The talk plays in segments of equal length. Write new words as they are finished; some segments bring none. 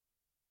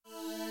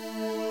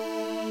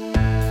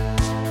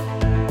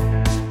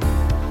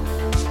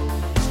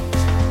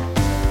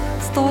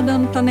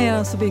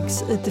planeras och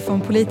byggs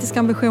utifrån politiska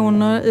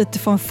ambitioner,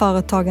 utifrån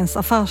företagens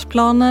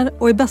affärsplaner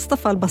och i bästa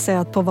fall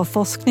baserat på vad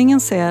forskningen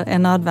ser är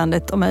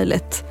nödvändigt och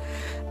möjligt.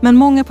 Men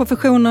många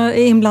professioner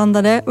är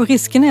inblandade och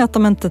risken är att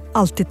de inte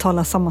alltid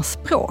talar samma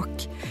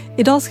språk.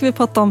 Idag ska vi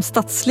prata om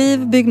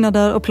stadsliv,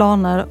 byggnader och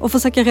planer och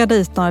försöka reda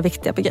ut några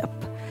viktiga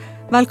begrepp.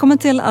 Välkommen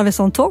till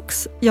Arvidsson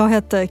Talks. Jag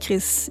heter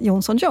Chris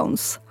Jonsson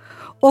Jones.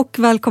 Och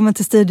välkommen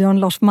till studion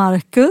Lars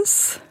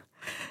Marcus.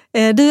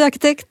 Du är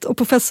arkitekt och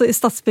professor i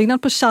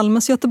stadsbyggnad på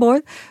Chalmers i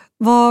Göteborg.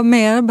 Vad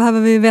mer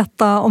behöver vi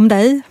veta om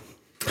dig?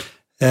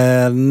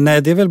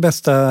 Nej, det är väl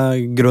bästa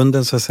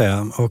grunden så att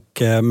säga.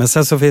 Men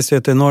sen så finns det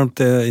ett enormt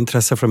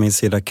intresse från min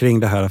sida kring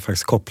det här att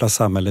faktiskt koppla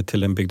samhället till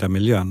den byggda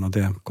miljön. Och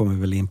det kommer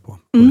vi väl in på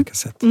olika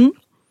sätt. Mm.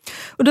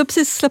 Och du har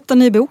precis släppt en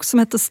ny bok som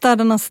heter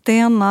Städernas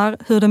stenar,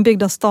 hur den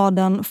byggda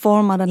staden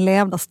formar den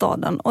levda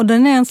staden. Och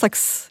den är en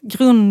slags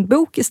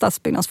grundbok i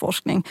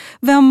stadsbyggnadsforskning.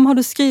 Vem har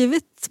du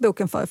skrivit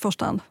boken för i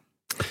första hand?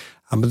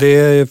 Ja, men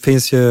det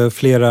finns ju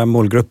flera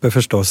målgrupper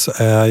förstås.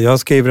 Jag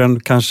skriver den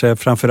kanske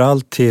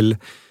framförallt till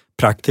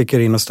praktiker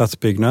inom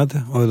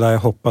stadsbyggnad och där jag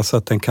hoppas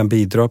att den kan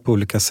bidra på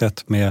olika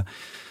sätt med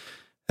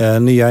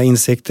nya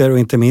insikter och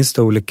inte minst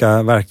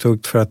olika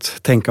verktyg för att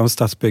tänka om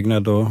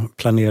stadsbyggnad och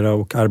planera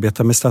och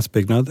arbeta med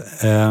stadsbyggnad.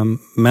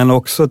 Men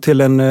också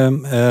till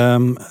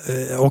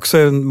också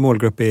en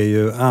målgrupp är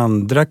ju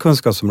andra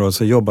kunskapsområden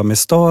som jobbar med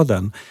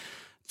staden.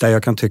 Där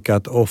jag kan tycka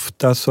att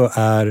ofta så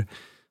är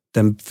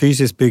den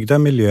fysiskt byggda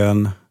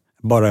miljön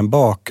bara en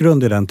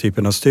bakgrund i den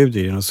typen av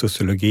studier inom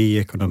sociologi,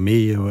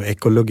 ekonomi och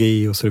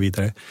ekologi och så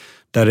vidare.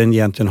 Där den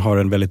egentligen har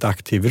en väldigt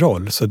aktiv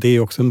roll. Så det är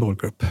också en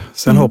målgrupp.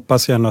 Sen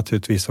hoppas jag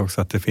naturligtvis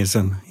också att det finns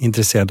en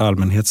intresserad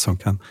allmänhet som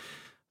kan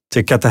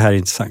tycka att det här är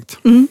intressant.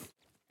 Mm.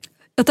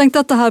 Jag tänkte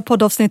att det här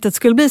poddavsnittet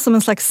skulle bli som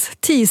en slags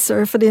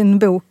teaser för din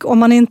bok. Om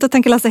man inte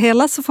tänker läsa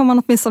hela så får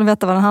man åtminstone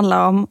veta vad den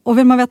handlar om. Och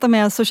vill man veta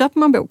mer så köper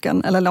man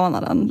boken eller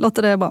lånar den.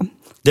 Låter det bra?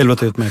 Det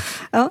låter utmärkt.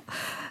 Ja.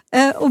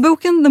 Och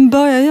boken den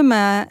börjar ju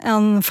med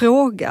en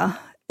fråga.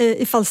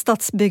 Ifall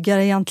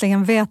stadsbyggare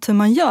egentligen vet hur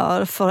man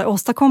gör för att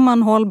åstadkomma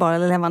en hållbar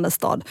eller levande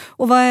stad.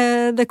 Och vad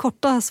är det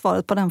korta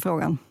svaret på den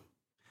frågan?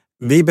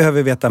 Vi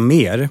behöver veta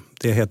mer,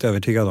 det är jag helt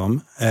övertygad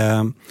om.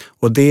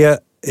 Och det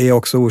är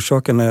också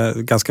orsaken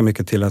ganska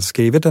mycket till att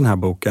skriva den här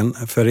boken.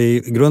 För i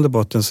grund och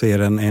botten så är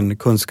den en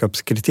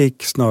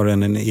kunskapskritik snarare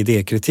än en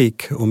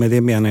idékritik. Och med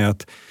det menar jag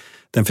att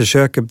den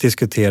försöker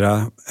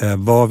diskutera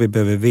vad vi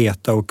behöver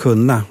veta och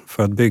kunna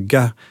för att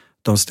bygga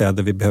de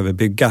städer vi behöver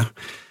bygga.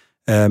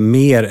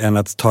 Mer än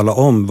att tala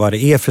om vad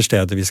det är för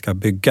städer vi ska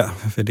bygga.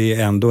 För det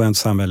är ändå en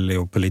samhällelig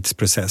och politisk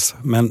process.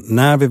 Men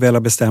när vi väl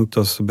har bestämt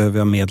oss så behöver vi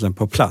ha medlen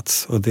på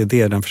plats. Och det är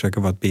det den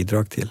försöker vara ett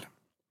bidrag till.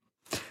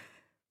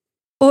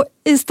 Och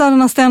i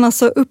Städernas stenar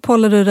så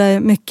uppehåller du dig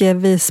mycket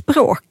vid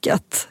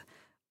språket.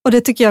 Och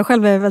det tycker jag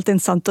själv är väldigt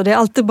intressant. Och det är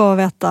alltid bra att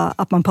veta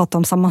att man pratar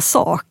om samma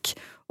sak.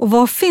 Och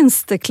vad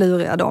finns det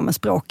kluriga då med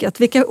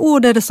språket? Vilka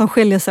ord är det som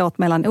skiljer sig åt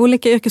mellan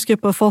olika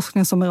yrkesgrupper och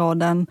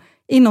forskningsområden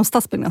inom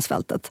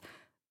stadsbyggnadsfältet?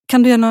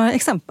 Kan du ge några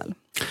exempel?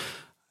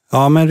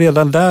 Ja, men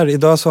redan där,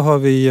 idag så har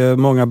vi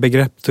många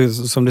begrepp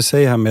som du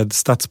säger här med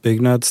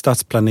stadsbyggnad,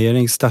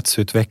 stadsplanering,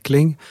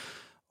 stadsutveckling.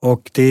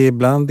 Och det är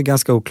ibland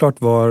ganska oklart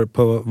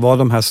vad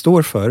de här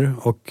står för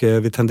och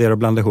vi tenderar att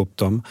blanda ihop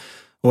dem.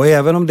 Och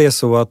även om det är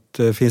så att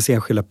det finns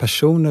enskilda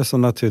personer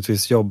som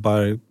naturligtvis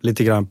jobbar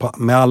lite grann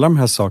med alla de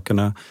här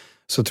sakerna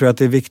så tror jag att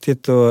det är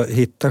viktigt att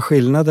hitta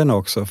skillnaderna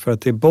också. För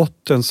att i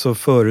botten så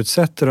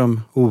förutsätter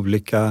de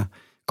olika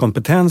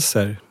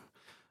kompetenser.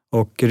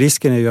 Och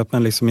risken är ju att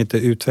man liksom inte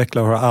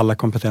utvecklar och har alla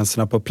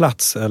kompetenserna på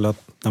plats. Eller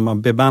att när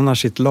man bemannar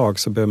sitt lag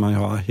så behöver man ju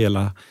ha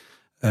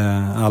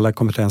alla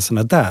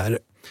kompetenserna där.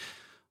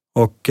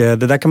 Och det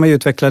där kan man ju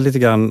utveckla lite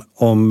grann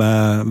om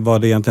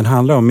vad det egentligen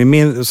handlar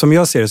om. Som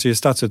jag ser det så är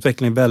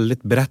stadsutveckling ett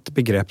väldigt brett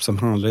begrepp som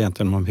handlar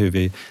egentligen om hur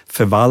vi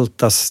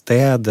förvaltar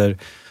städer.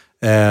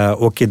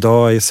 Och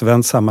idag i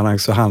svensk sammanhang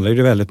så handlar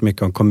det väldigt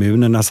mycket om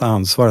kommunernas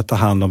ansvar att ta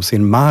hand om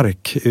sin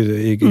mark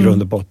i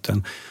grund och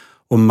botten.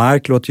 Och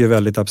mark låter ju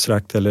väldigt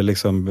abstrakt eller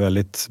liksom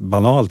väldigt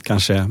banalt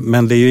kanske.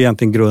 Men det är ju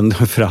egentligen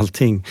grunden för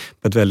allting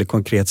på ett väldigt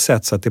konkret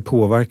sätt. Så att det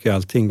påverkar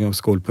allting om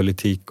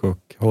skolpolitik och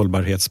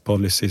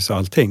hållbarhetspolicies och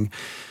allting.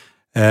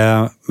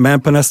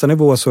 Men på nästa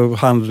nivå så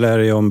handlar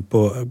det om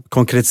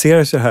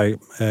konkretiserar sig det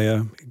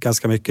här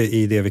ganska mycket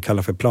i det vi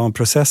kallar för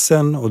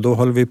planprocessen. Och då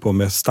håller vi på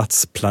med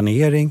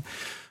stadsplanering.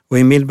 Och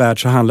i min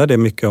värld så handlar det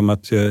mycket om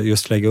att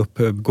just lägga upp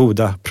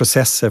goda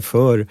processer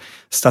för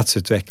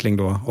stadsutveckling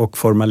då och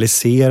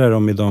formalisera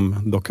dem i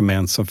de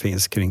dokument som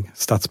finns kring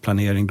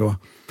stadsplanering då.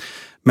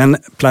 Men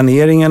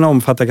planeringen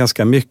omfattar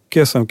ganska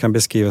mycket som kan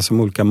beskrivas som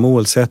olika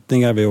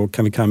målsättningar.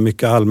 Vi kan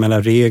mycket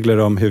allmänna regler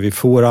om hur vi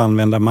får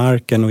använda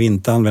marken och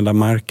inte använda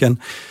marken.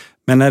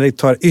 Men när det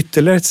tar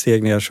ytterligare ett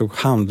steg ner så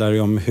handlar det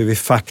om hur vi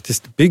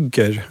faktiskt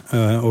bygger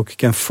och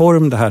vilken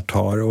form det här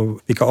tar och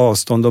vilka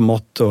avstånd och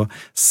mått och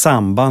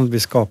samband vi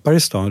skapar i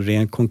stan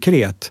rent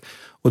konkret.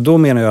 Och då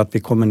menar jag att vi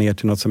kommer ner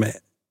till något som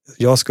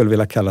jag skulle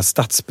vilja kalla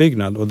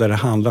stadsbyggnad och där det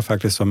handlar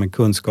faktiskt om en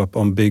kunskap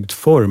om byggd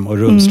form och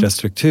rumsliga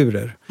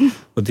strukturer.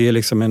 Och det är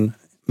liksom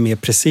mer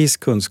precis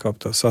kunskap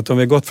då. Så att om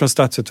vi har gått från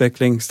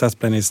stadsutveckling,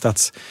 stadsplanering,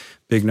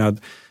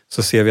 stadsbyggnad,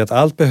 så ser vi att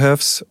allt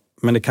behövs,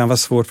 men det kan vara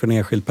svårt för en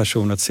enskild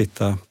person att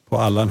sitta på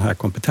alla den här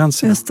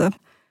kompetenserna. Just det.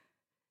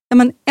 Ja,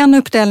 men en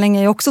uppdelning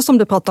är också, som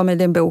du pratar om i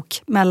din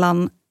bok,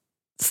 mellan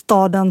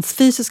stadens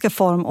fysiska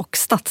form och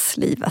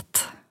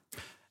stadslivet.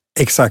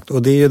 Exakt,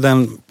 och det är ju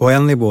den på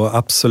en nivå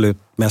absolut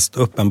mest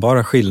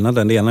uppenbara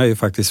skillnaden. Det ena är ju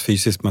faktiskt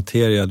fysisk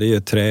materia, det är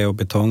ju trä och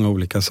betong och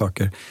olika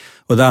saker.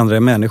 Och det andra är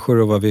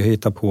människor och vad vi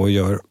hittar på och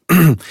gör.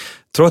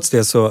 Trots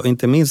det, så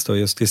inte minst då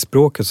just i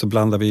språket, så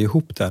blandar vi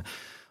ihop det.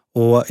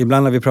 Och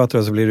ibland när vi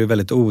pratar så blir det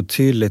väldigt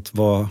otydligt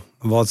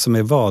vad som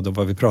är vad och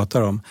vad vi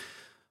pratar om.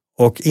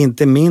 Och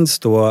inte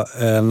minst då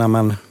när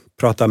man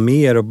pratar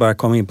mer och bara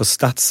kommer in på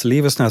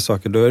stadsliv och såna här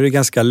saker, då är det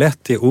ganska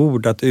lätt i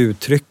ord att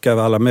uttrycka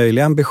alla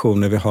möjliga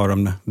ambitioner vi har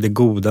om det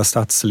goda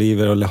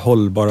stadslivet eller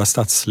hållbara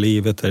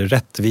stadslivet eller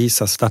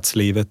rättvisa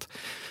stadslivet.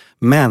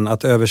 Men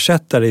att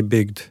översätta det i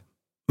byggd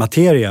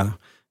materia,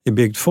 i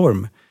byggd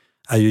form,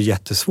 är ju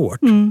jättesvårt.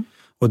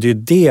 Och det är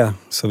det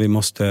som vi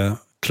måste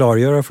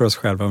klargöra för oss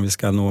själva om vi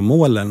ska nå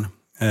målen.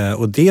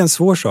 Och det är en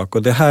svår sak,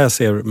 och det här jag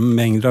ser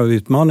mängder av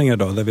utmaningar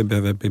då, där vi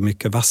behöver bli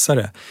mycket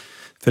vassare.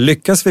 För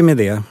lyckas vi med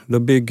det, då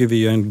bygger vi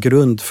ju en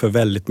grund för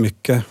väldigt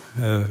mycket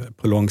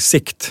på lång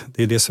sikt.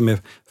 Det är det som är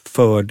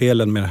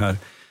fördelen med det här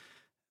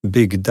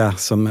byggda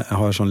som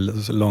har sån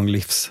lång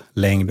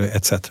livslängd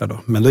etc. då.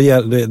 Men då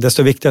är det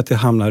desto viktigare att det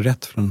hamnar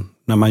rätt från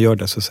när man gör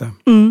det, så att säga.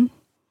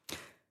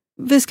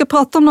 Vi ska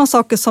prata om några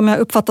saker som jag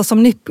uppfattar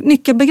som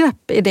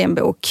nyckelbegrepp i din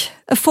bok.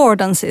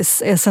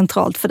 Affordances är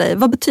centralt för dig.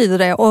 Vad betyder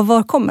det och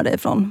var kommer det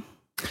ifrån?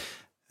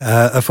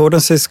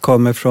 Affordances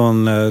kommer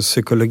från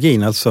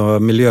psykologin, alltså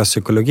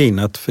miljöpsykologin.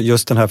 Att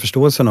just den här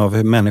förståelsen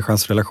av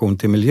människans relation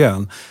till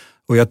miljön.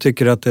 Och jag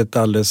tycker att det är ett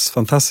alldeles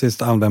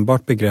fantastiskt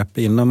användbart begrepp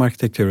inom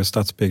arkitektur och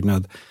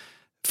stadsbyggnad.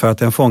 För att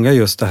den fångar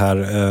just det här,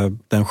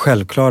 den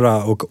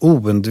självklara och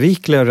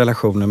oundvikliga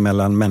relationen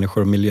mellan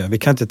människor och miljö. Vi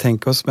kan inte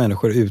tänka oss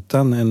människor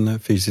utan en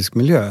fysisk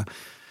miljö.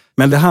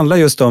 Men det handlar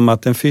just om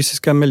att den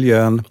fysiska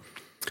miljön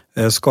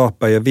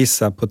skapar ju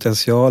vissa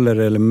potentialer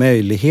eller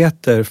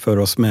möjligheter för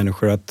oss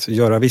människor att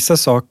göra vissa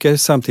saker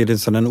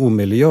samtidigt som den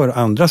omöjliggör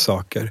andra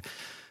saker.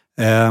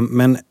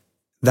 Men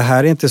det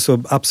här är inte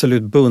så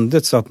absolut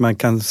bundet så att man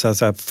kan så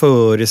här,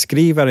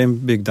 föreskriva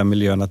den byggda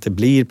miljön att det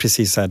blir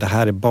precis så här, det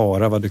här är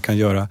bara vad du kan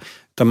göra.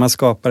 Utan man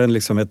skapar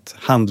liksom ett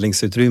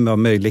handlingsutrymme av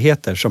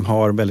möjligheter som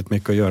har väldigt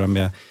mycket att göra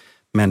med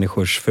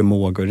människors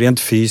förmågor. Rent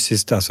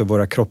fysiskt, alltså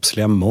våra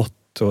kroppsliga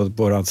mått och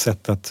våra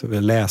sätt att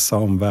läsa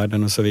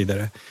omvärlden och så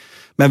vidare.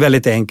 Men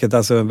väldigt enkelt,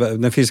 alltså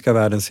den fysiska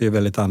världen ser ju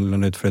väldigt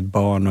annorlunda ut för ett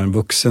barn och en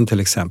vuxen till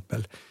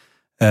exempel.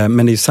 Men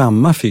det är ju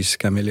samma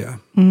fysiska miljö.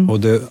 Och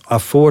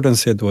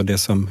affordance är då det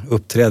som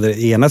uppträder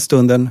i ena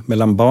stunden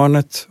mellan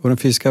barnet och den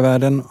fysiska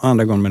världen och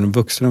andra gången med den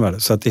vuxna världen.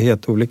 Så att det är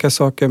helt olika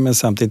saker, men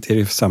samtidigt är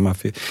det samma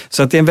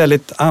Så att det är en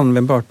väldigt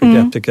användbart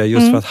begrepp tycker jag,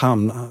 just för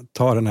att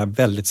ta den här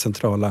väldigt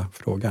centrala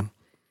frågan.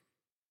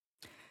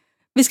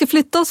 Vi ska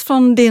flytta oss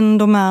från din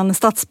domän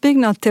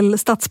stadsbyggnad till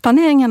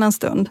stadsplaneringen en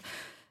stund.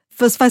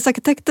 För Sveriges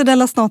arkitekter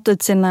delar snart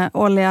ut sina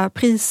årliga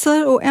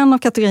priser och en av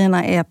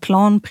kategorierna är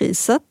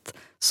planpriset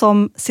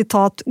som,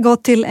 citat, går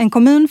till en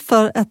kommun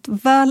för ett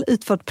väl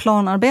utfört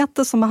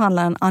planarbete som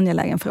behandlar en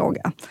angelägen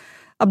fråga.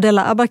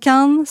 Abdella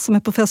Abarkan, som är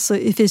professor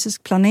i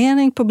fysisk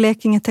planering på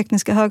Blekinge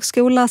Tekniska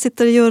högskola,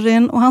 sitter i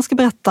juryn och han ska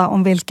berätta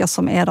om vilka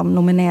som är de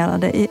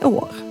nominerade i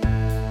år.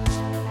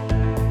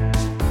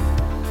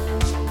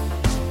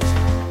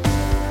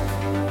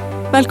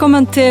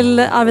 Välkommen till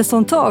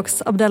Arvidsson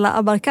Talks, Abdella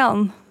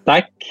Abarkan.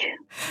 Tack.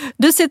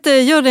 Du sitter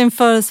i juryn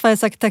för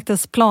Sveriges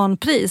arkitekters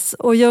planpris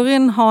och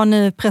juryn har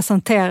nu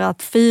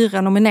presenterat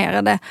 4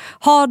 nominerade.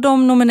 Har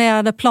de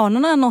nominerade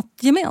planerna något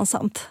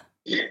gemensamt?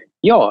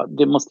 Ja,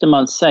 det måste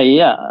man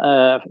säga.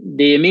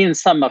 Det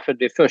gemensamma för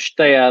det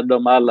första är att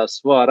de alla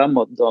svarar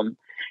mot de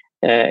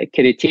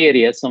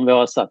kriterier som vi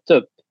har satt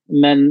upp.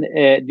 Men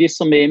det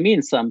som är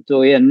gemensamt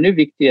och ännu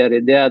viktigare,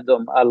 det är att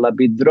de alla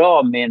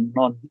bidrar med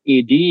någon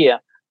idé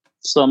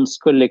som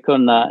skulle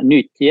kunna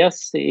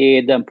nyttjas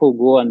i den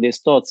pågående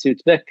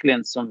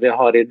stadsutvecklingen som vi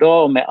har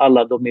idag med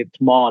alla de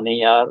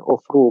utmaningar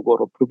och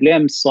frågor och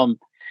problem som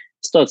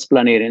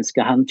stadsplaneringen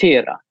ska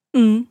hantera.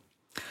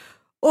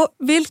 Och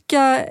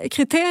vilka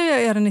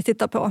kriterier är det ni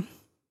tittar på?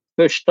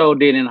 Första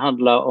delen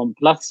handlar om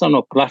platsen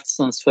och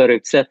platsens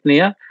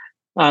förutsättningar.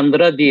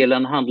 Andra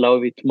delen handlar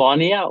om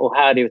utmaningar och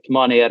här är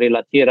utmaningar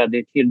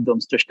relaterade till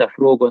de största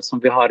frågorna som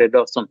vi har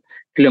idag som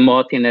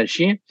klimat,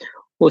 energi.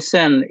 Och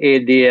sen är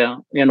det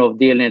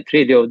en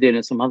tredje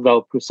avdelning som handlar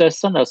om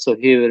processen, alltså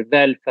hur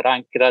väl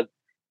förankrad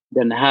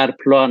den här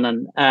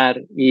planen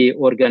är i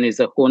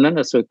organisationen,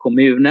 alltså i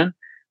kommunen.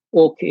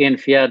 Och en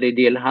fjärde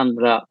del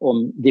handlar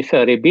om det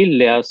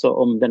förebilliga, alltså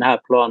om den här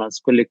planen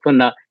skulle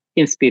kunna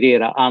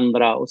inspirera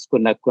andra och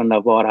skulle kunna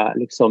vara,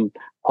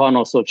 ha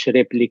någon sorts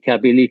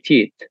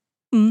replikabilitet.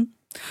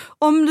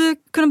 Om du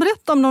kunde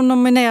berätta om de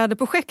nominerade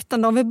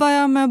projekten då. Om vi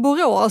börjar med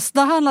Borås.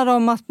 Där handlar det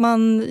om att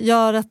man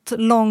gör ett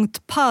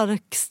långt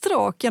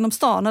parkstråk genom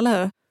stan,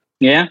 eller hur?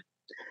 Ja,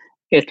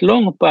 ett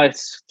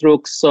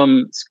långparkstråk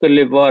som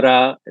skulle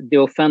vara det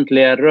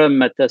offentliga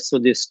rummet, alltså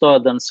det är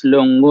stadens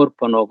lungor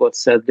på något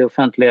sätt, det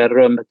offentliga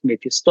rummet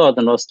mitt i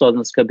staden, och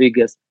staden ska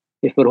byggas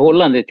i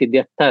förhållande till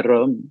detta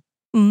rum.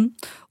 Mm.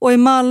 Och i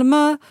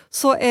Malmö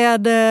så är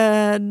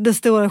det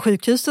stora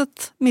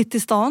sjukhuset mitt i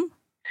stan.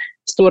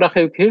 Stora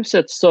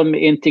sjukhuset som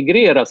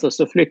integreras,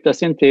 alltså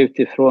flyttas inte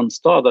utifrån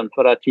staden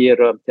för att ge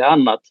rum till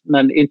annat,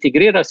 men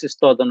integreras i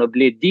staden och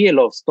blir del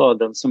av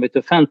staden som ett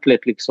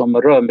offentligt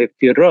rum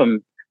efter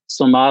rum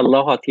som alla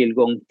har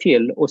tillgång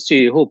till, och sy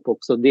ihop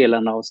också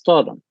delarna av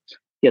staden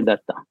i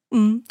detta.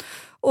 Mm.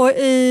 Och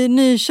i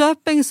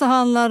Nyköping så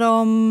handlar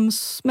det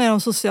mer om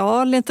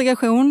social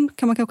integration,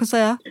 kan man kanske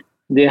säga.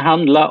 Det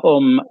handlar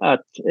om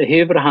att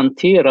hur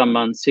hanterar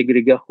man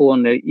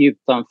segregationer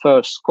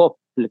utanförskap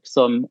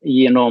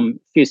genom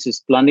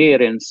fysisk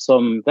planering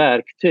som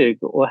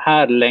verktyg, och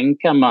här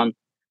länkar man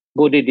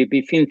både det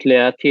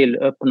befintliga till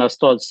öppna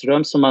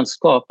stadsrum som man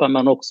skapar,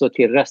 men också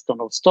till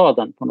resten av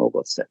staden på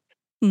något sätt.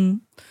 Mm.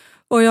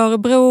 Och i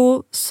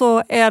Örebro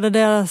så är det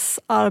deras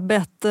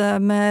arbete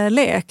med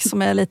lek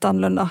som är lite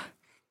annorlunda.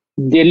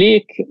 Det är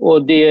lek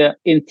och det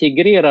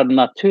integrerar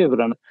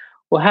naturen.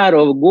 Och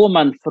här går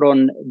man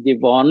från det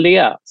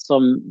vanliga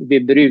som vi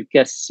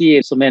brukar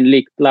se som en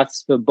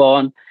lekplats för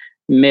barn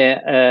med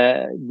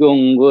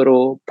gungor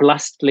och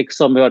plast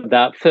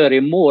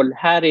föremål.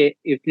 Här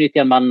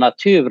utnyttjar man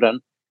naturen.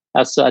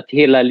 Alltså att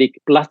hela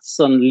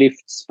lekplatsen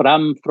lyfts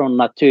fram från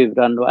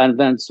naturen och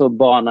används av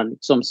barnen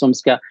som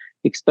ska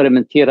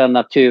experimentera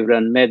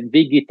naturen med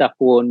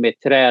vegetation, med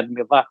träd,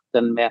 med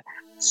vatten, med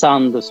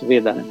sand och så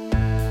vidare.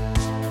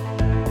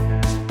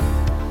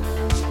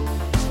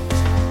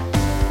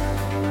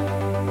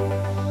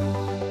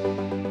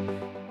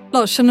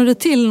 Lars, känner du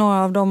till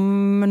några av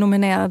de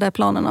nominerade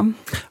planerna?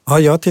 Ja,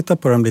 jag tittar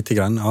på dem lite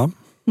grann, ja.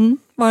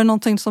 Var det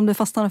någonting som du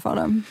fastnade för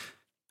dem?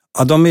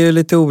 Ja, de är ju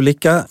lite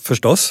olika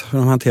förstås.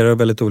 De hanterar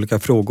väldigt olika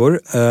frågor.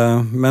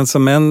 Men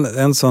som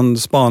en sån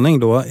spaning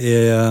då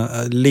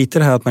är lite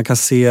det här att man kan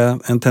se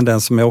en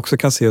tendens som jag också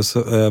kan se hos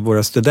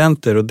våra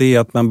studenter. Och det är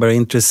att man börjar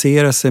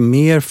intressera sig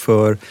mer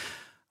för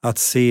att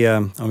se,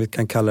 om vi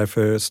kan kalla det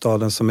för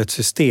staden som ett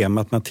system.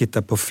 Att man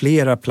tittar på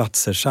flera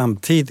platser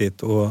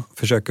samtidigt och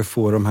försöker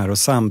få de här att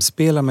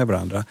samspela med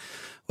varandra.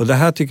 Och det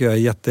här tycker jag är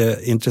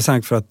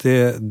jätteintressant, för att det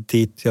är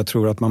dit jag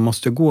tror att man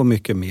måste gå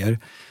mycket mer.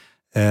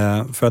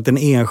 För att den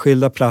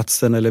enskilda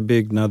platsen eller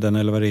byggnaden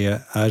eller vad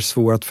det är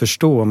svår att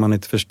förstå om man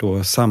inte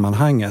förstår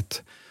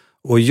sammanhanget.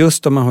 Och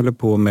just om man håller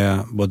på med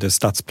både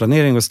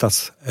stadsplanering och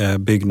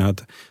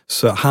stadsbyggnad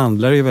så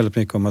handlar det ju väldigt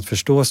mycket om att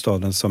förstå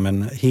staden som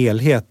en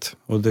helhet.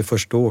 Och det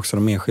förstår också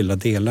de enskilda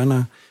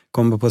delarna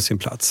kommer på sin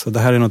plats. Och det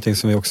här är någonting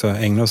som vi också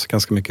ägnar oss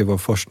ganska mycket i vår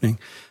forskning.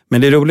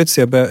 Men det är roligt att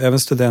se även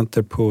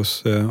studenter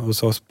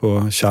hos oss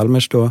på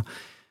Chalmers då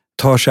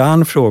tar sig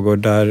an frågor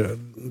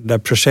där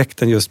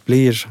projekten just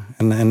blir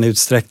en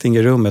utsträckning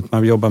i rummet.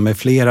 Man jobbar med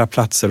flera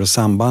platser och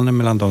sambanden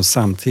mellan dem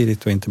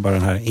samtidigt och inte bara det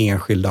här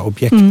enskilda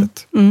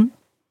objektet.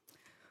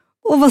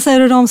 Och vad säger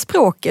du om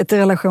språket i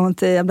relation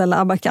till Abdellah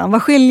Abakan?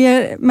 Vad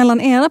skiljer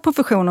mellan era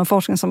professioner och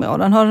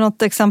forskningsområden? Har du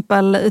något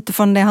exempel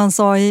utifrån det han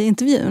sa i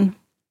intervjun?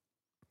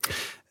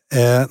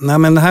 Nej,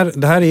 men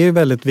det här är ju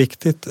väldigt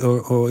viktigt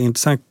och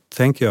intressant,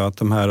 tänker jag, att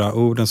de här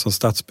orden som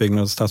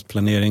stadsbyggnad och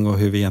stadsplanering och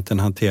hur vi egentligen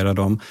hanterar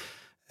dem.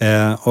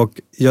 Och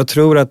jag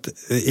tror att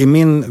i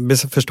min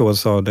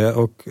förståelse av det,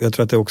 och jag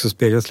tror att det också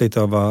speglas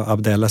lite av vad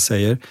Abdellah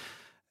säger,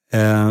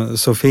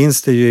 så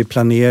finns det ju i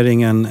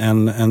planeringen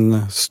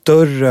en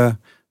större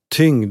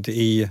tyngd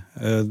i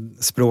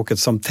språket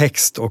som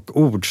text och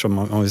ord, som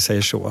om vi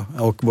säger så.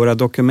 Och våra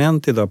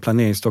dokument idag,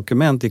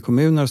 planeringsdokument i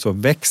kommuner och så,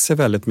 växer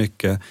väldigt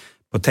mycket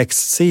på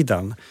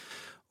textsidan.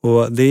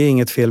 Och det är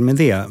inget fel med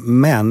det,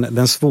 men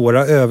den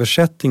svåra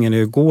översättningen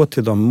är att gå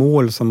till de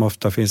mål som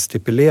ofta finns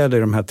stipulerade i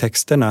de här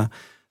texterna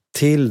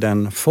till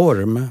den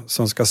form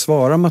som ska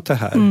svara mot det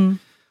här.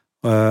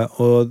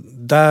 Och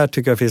där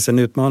tycker jag finns en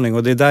utmaning,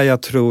 och det är där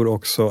jag tror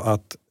också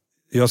att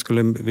jag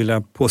skulle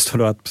vilja påstå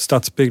då att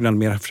stadsbyggnaden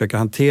mer försöker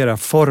hantera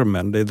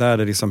formen. Det är där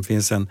det liksom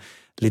finns en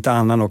lite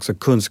annan också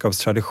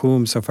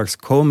kunskapstradition som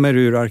faktiskt kommer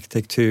ur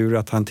arkitektur,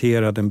 att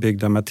hantera den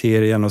byggda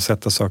materien och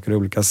sätta saker i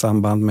olika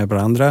samband med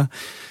varandra.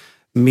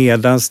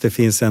 Medan det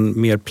finns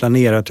en mer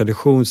planerad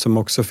tradition som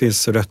också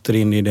finns rötter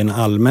in i den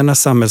allmänna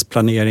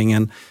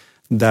samhällsplaneringen,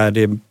 där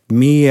det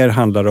mer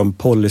handlar om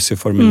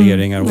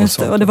policyformuleringar och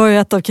sånt. Och det var ju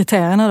ett av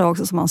kriterierna då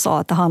också som man sa,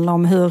 att det handlar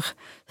om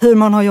hur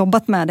man har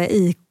jobbat med det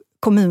i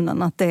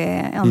kommunen, att det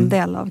är en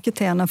del av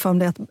kriterierna för om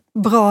det är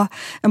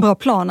en bra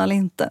plan eller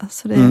inte.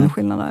 Så det är en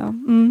skillnad där. Ja.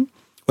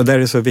 Och där är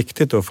det så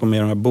viktigt att få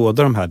med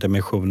båda de här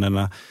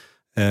dimensionerna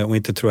och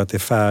inte tro att det är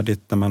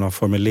färdigt när man har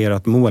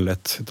formulerat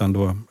målet, utan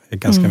då är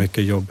ganska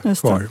mycket jobb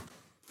kvar.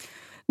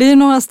 Det är ju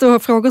några stora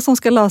frågor som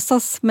ska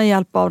lösas med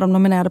hjälp av de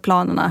nominerade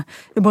planerna.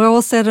 I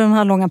Borås är det den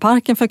här långa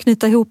parken för att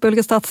knyta ihop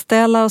olika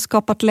stadsdelar och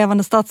skapa ett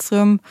levande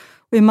stadsrum.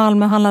 Och i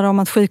Malmö handlar det om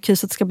att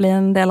sjukhuset ska bli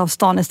en del av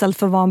stan istället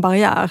för att vara en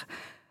barriär.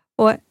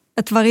 Och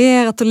ett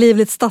varierat och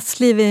livligt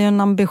stadsliv är ju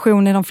en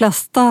ambition i de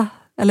flesta,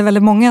 eller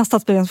väldigt många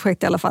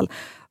stadsbyggnadsprojekt i alla fall.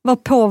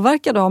 Vad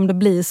påverkar då om det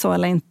blir så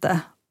eller inte?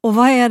 Och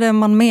vad är det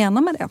man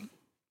menar med det?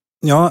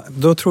 Ja,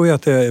 då tror jag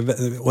att det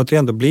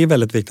återigen då blir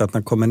väldigt viktigt att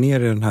man kommer ner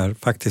i den här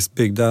faktiskt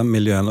byggda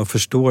miljön och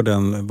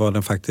förstår vad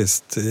den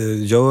faktiskt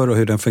gör och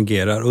hur den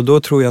fungerar. Och då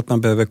tror jag att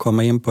man behöver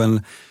komma in på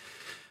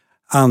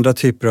andra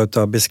typer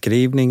av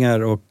beskrivningar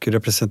och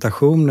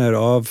representationer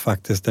av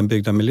faktiskt den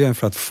byggda miljön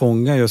för att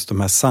fånga just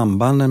de här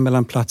sambanden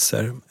mellan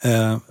platser.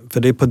 För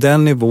det är på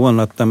den nivån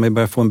att när man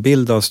börjar få en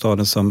bild av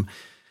staden som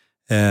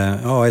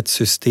ett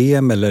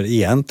system eller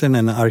egentligen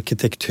en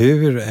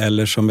arkitektur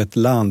eller som ett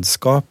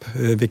landskap,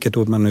 vilket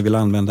ord man nu vill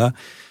använda,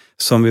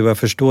 som vi börjar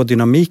förstå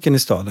dynamiken i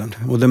staden.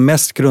 Och den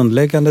mest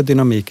grundläggande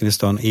dynamiken i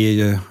staden är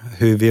ju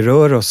hur vi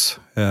rör oss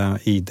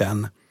i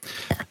den.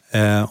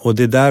 Och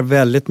det är där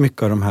väldigt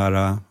mycket av de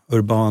här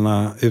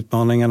urbana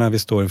utmaningarna vi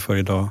står inför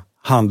idag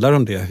handlar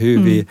om det. Hur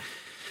vi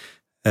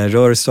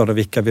rör staden,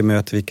 vilka vi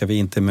möter, vilka vi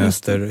inte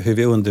möter. Hur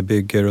vi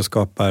underbygger och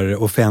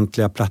skapar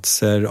offentliga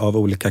platser av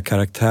olika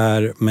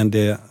karaktär. Men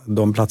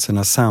de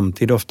platserna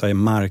samtidigt ofta är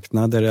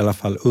marknader, i alla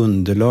fall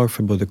underlag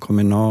för både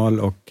kommunal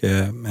och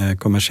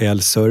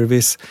kommersiell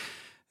service.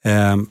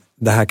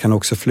 Det här kan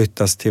också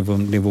flyttas till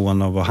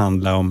nivån av att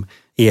handla om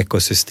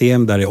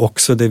ekosystem där är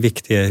också det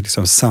viktiga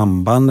liksom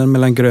sambanden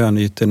mellan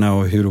grönytorna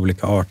och hur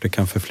olika arter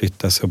kan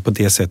förflyttas och på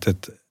det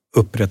sättet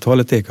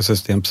upprätthålla ett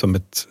ekosystem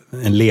som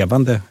en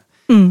levande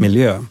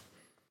miljö.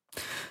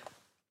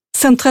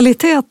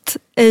 Centralitet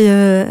är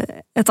ju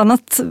ett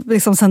annat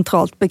liksom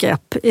centralt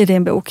begrepp i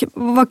din bok.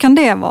 Vad kan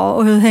det vara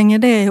och hur hänger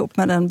det ihop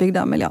med den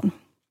byggda miljön?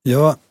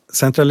 Ja,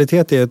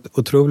 centralitet är ett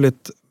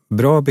otroligt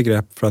bra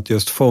begrepp för att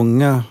just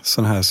fånga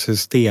sådana här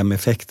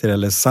systemeffekter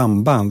eller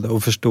samband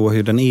och förstå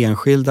hur den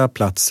enskilda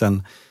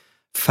platsen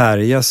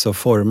färgas och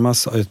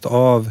formas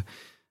av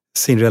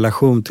sin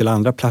relation till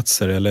andra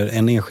platser eller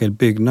en enskild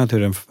byggnad, hur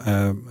den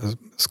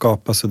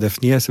skapas och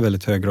definieras i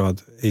väldigt hög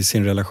grad i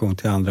sin relation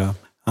till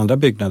andra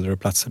byggnader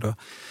och platser då.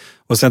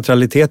 Och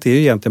centralitet är ju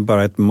egentligen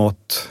bara ett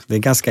mått, det är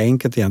ganska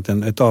enkelt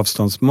egentligen, ett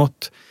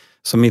avståndsmått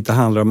som inte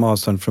handlar om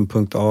avstånd från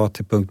punkt A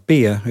till punkt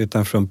B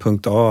utan från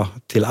punkt A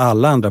till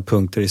alla andra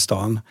punkter i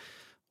stan.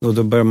 Och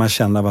då börjar man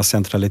känna vad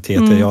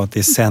centralitet är. Ja, det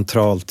är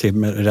centralt i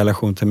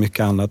relation till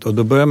mycket annat. Och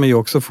då börjar man ju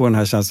också få den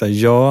här känslan,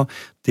 ja,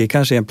 det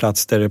kanske är en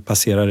plats där det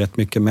passerar rätt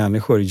mycket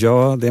människor.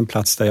 Ja, det är en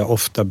plats där jag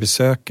ofta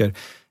besöker.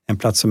 En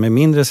plats som är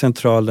mindre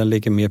central, den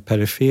ligger mer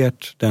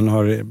perifert. Den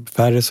har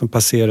färre som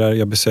passerar,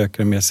 jag besöker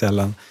den mer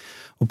sällan.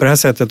 Och på det här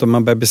sättet, om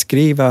man börjar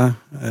beskriva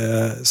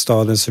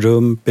stadens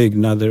rum,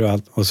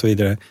 byggnader och så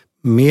vidare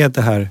med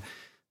det här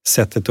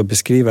sättet att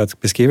beskriva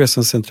det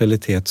som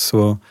centralitet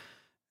så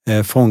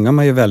fångar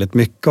man ju väldigt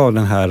mycket av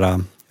den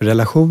här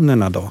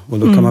relationerna då. Och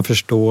då kan man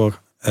förstå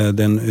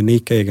den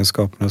unika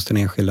egenskapen hos den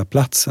enskilda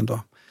platsen då.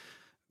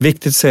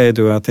 Viktigt säger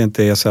du att det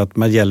inte är så att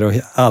man gäller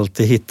att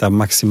alltid hitta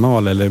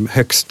maximal eller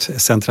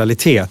högst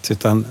centralitet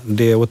utan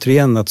det är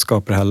återigen att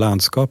skapa det här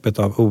landskapet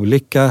av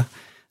olika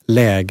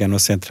lägen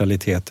och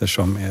centraliteter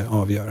som är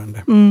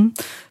avgörande.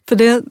 För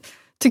det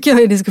tycker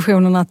jag i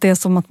diskussionen att det är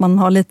som att man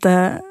har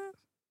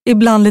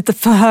ibland lite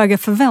för höga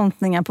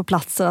förväntningar på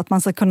platser. Att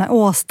man ska kunna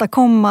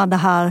åstadkomma det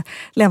här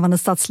levande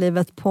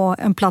stadslivet på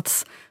en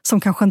plats som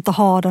kanske inte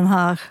har den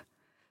här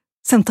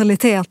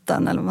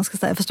centraliteten eller vad man ska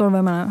säga. Förstår du vad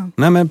jag menar?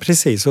 Nej men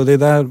precis, och det är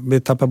där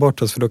vi tappar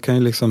bort oss för då kan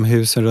ju liksom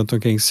husen runt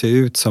omkring se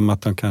ut som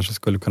att de kanske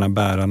skulle kunna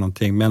bära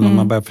någonting. Men om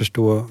man börjar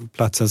förstå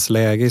platsens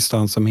läge i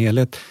stan som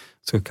helhet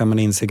så kan man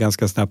inse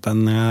ganska snabbt att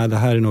nej, det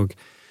här är nog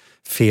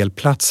fel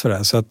plats för det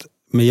här. Så att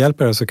med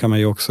hjälp av det så kan man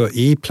ju också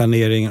i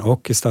planeringen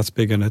och i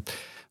stadsbyggandet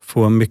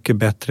få en mycket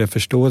bättre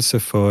förståelse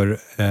för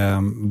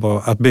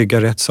att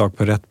bygga rätt sak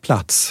på rätt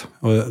plats.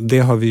 Och det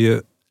har vi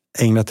ju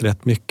ägnat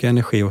rätt mycket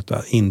energi åt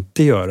att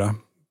inte göra,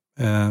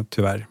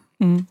 tyvärr.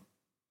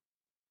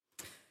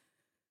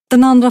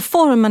 Den andra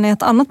formen är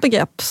ett annat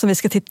begrepp som vi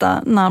ska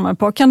titta närmare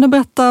på. Kan du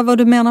berätta vad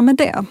du menar med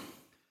det?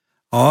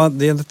 Ja,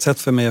 det är ett sätt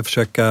för mig att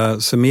försöka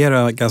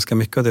summera ganska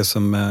mycket av det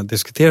som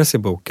diskuteras i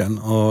boken.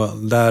 Och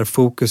där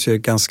fokus ju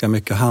ganska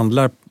mycket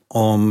handlar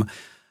om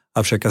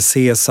att försöka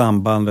se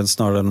sambanden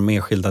snarare än de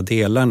enskilda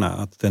delarna.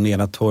 Att den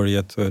ena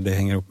torget, det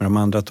hänger ihop med de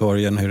andra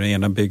torgen, hur den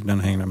ena byggnaden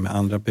hänger med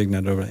andra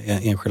byggnader och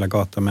enskilda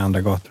gator med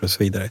andra gator och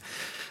så vidare.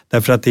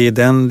 Därför att det är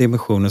den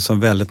dimensionen som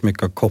väldigt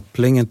mycket av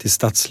kopplingen till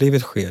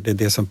stadslivet sker. Det är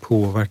det som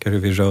påverkar hur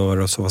vi rör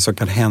oss och vad som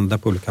kan hända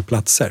på olika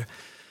platser.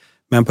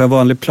 Men på en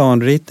vanlig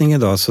planritning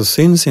idag så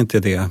syns inte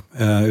det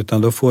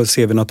utan då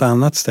ser vi något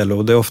annat ställe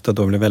och det är ofta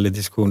då blir väldigt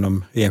diskussion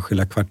om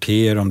enskilda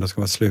kvarter, om det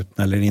ska vara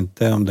slutna eller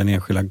inte, om den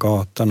enskilda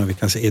gatan och vi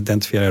kan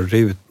identifiera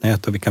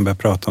rutnät och vi kan börja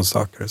prata om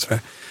saker och sådär.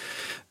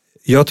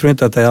 Jag tror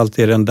inte att det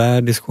alltid är den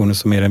där diskussionen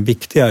som är den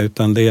viktiga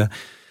utan det är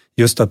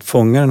just att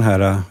fånga den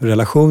här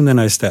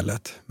relationerna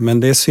istället. Men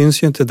det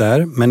syns ju inte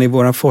där, men i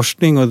vår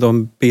forskning och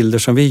de bilder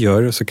som vi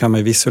gör så kan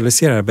man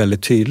visualisera det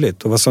väldigt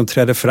tydligt och vad som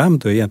träder fram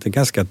då är egentligen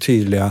ganska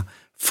tydliga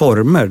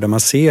former där man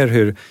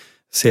ser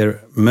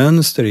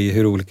mönster i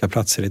hur olika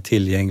platser är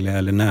tillgängliga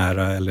eller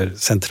nära eller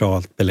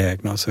centralt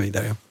belägna och så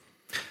vidare.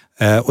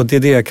 Och det är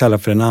det jag kallar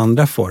för den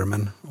andra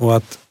formen. Och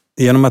att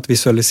genom att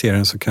visualisera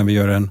den så kan vi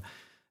göra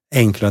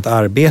enklare att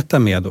arbeta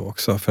med då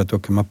också, för att då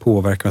kan man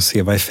påverka och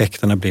se vad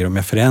effekterna blir om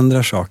jag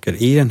förändrar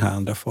saker i den här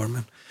andra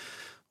formen.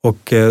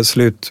 Och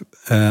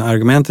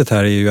slutargumentet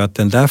här är ju att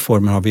den där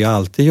formen har vi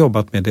alltid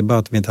jobbat med, det är bara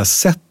att vi inte har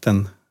sett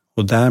den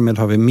och därmed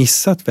har vi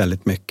missat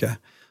väldigt mycket.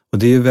 Och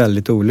det är ju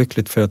väldigt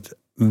olyckligt, för att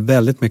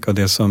väldigt mycket av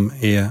det som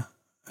är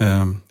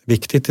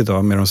viktigt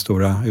idag med de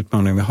stora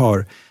utmaningar vi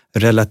har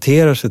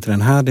relaterar sig till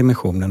den här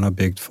dimensionen av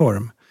byggd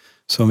form.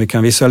 Så om vi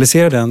kan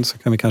visualisera den så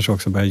kan vi kanske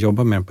också börja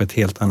jobba med den på ett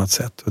helt annat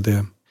sätt. Och det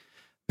är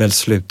väl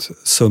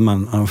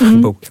slutsumman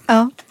av boken.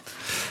 Ja.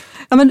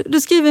 Ja, men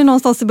du skriver ju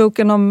någonstans i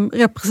boken om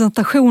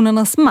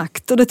representationernas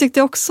makt, och det tyckte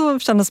jag också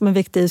kändes som en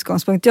viktig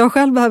utgångspunkt. Jag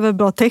själv behöver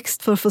bra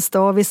text för att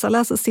förstå. Vissa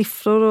läser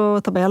siffror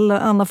och tabeller,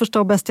 andra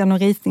förstår bäst genom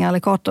ritningar eller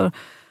kartor.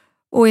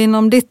 Och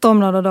inom ditt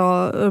område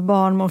då,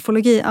 urban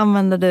morfologi,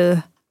 använder du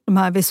de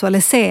här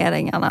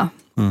visualiseringarna.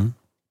 Mm.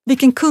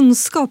 Vilken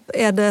kunskap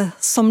är det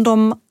som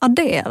de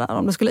adderar,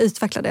 om du skulle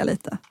utveckla det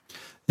lite?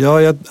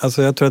 Ja, jag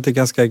tror att det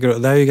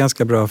är ju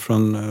ganska bra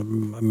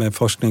med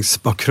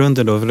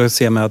forskningsbakgrunden då. För då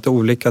ser man att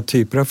olika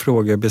typer av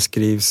frågor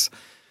beskrivs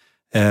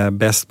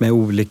bäst med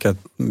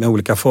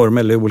olika former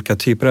eller olika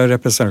typer av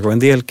representation. En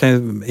del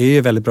är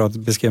ju väldigt bra att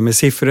beskriva med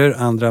siffror,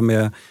 andra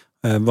med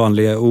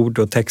vanliga ord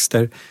och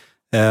texter.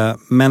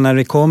 Men när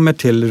det kommer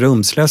till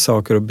rumsliga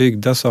saker och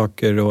byggda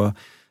saker och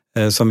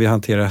som vi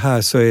hanterar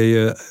här, så är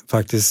ju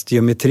faktiskt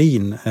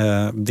geometrin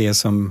det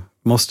som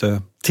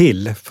måste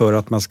till för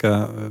att man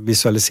ska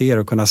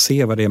visualisera och kunna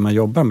se vad det är man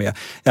jobbar med.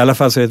 I alla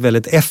fall så är det ett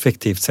väldigt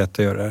effektivt sätt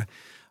att göra det.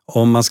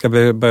 Om man ska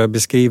börja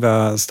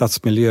beskriva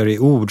stadsmiljöer i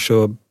ord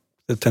så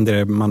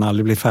tenderar man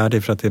aldrig bli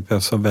färdig, för att det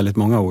behövs så väldigt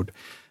många ord.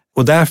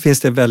 Och där finns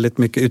det väldigt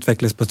mycket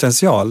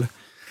utvecklingspotential.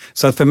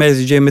 Så att för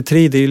mig,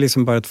 geometri, det är ju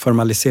liksom bara ett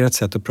formaliserat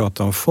sätt att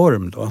prata om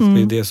form då.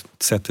 Det är det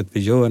sättet vi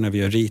gör när vi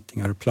gör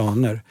ritningar och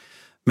planer.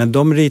 Men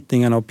de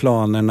ritningarna och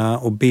planerna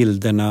och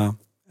bilderna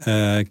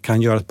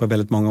kan göras på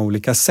väldigt många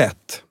olika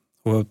sätt.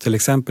 Och till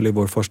exempel i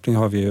vår forskning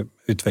har vi ju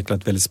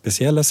utvecklat väldigt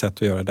speciella sätt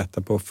att göra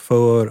detta på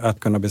för att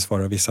kunna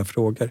besvara vissa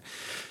frågor.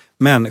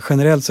 Men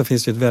generellt så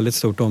finns det ett väldigt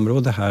stort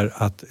område här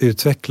att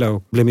utveckla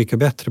och bli mycket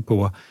bättre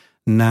på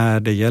när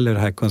det gäller det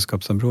här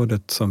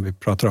kunskapsområdet som vi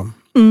pratar om.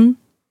 Mm.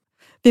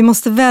 Vi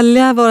måste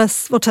välja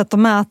vårt sätt att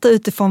mäta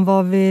utifrån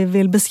vad vi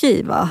vill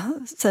beskriva,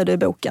 säger du i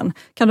boken.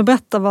 Kan du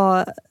berätta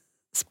vad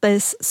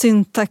Space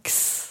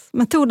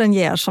Syntax-metoden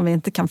ger som vi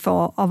inte kan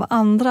få av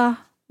andra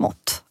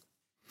mått?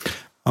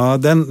 Ja,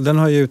 den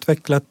har ju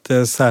utvecklat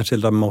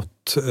särskilda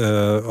mått,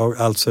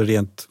 alltså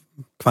rent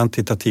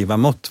kvantitativa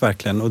mått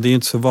verkligen. Och det är ju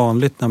inte så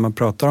vanligt när man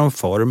pratar om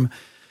form.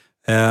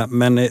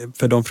 Men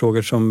för de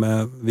frågor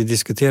som vi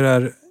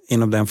diskuterar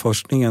inom den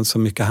forskningen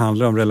som mycket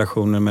handlar om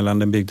relationen mellan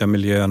den byggda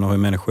miljön och hur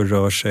människor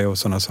rör sig och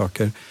sådana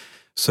saker,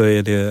 så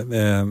är det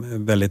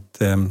väldigt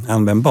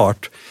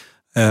användbart.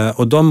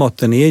 Och de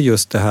måtten är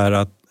just det här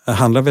att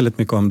handlar väldigt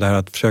mycket om det här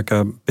att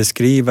försöka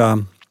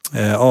beskriva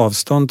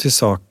avstånd till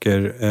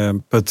saker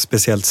på ett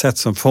speciellt sätt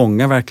som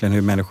fångar verkligen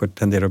hur människor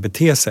tenderar att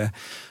bete sig.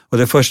 Och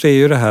det första är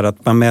ju det här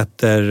att man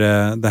mäter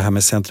det här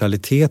med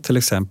centralitet, till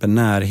exempel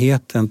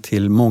närheten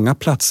till många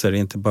platser,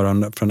 inte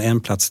bara från en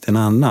plats till en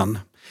annan.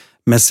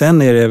 Men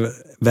sen är det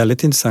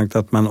väldigt intressant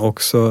att man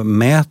också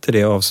mäter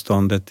det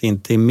avståndet,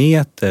 inte i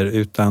meter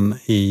utan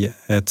i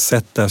ett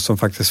sätt där som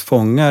faktiskt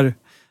fångar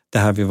det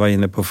här vi var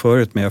inne på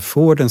förut med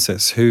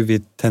affordances, hur vi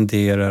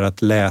tenderar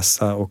att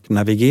läsa och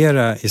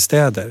navigera i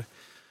städer.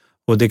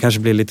 Och det kanske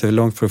blir lite för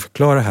långt för att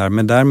förklara här,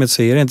 men därmed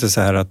så är det inte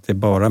så här att det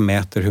bara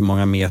mäter hur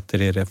många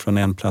meter är det från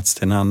en plats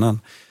till en annan,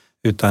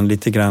 utan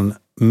lite grann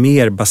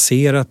mer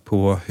baserat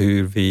på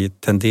hur vi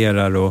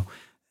tenderar att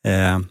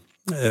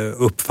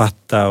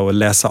uppfatta och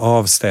läsa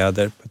av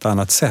städer på ett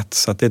annat sätt.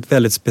 Så att det är ett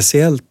väldigt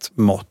speciellt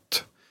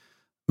mått,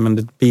 men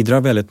det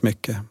bidrar väldigt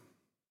mycket.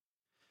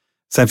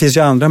 Sen finns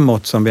ju andra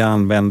mått som vi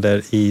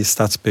använder i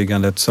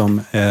stadsbyggandet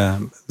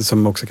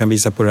som också kan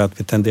visa på det att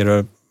vi tenderar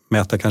att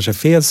mäta kanske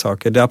fel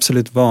saker. Det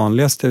absolut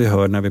vanligaste vi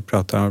hör när vi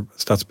pratar om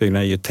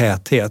stadsbyggnad är ju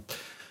täthet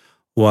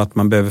och att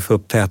man behöver få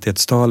upp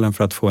täthetstalen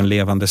för att få en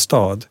levande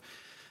stad.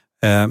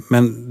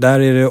 Men där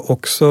är det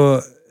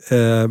också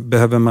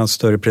behöver man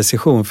större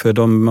precision, för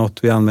de mått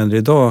vi använder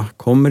idag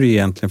kommer ju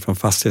egentligen från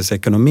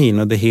fastighetsekonomin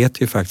och det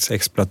heter ju faktiskt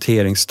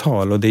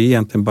exploateringstal och det är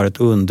egentligen bara ett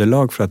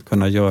underlag för att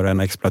kunna göra en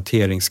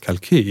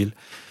exploateringskalkyl.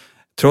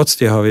 Trots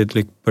det har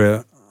vi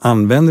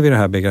använder vi det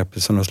här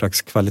begreppet som någon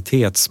slags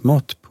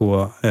kvalitetsmått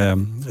på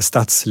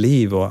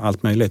stadsliv och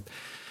allt möjligt.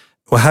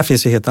 Och här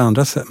finns ju helt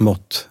andra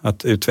mått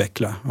att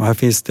utveckla och här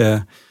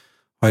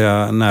har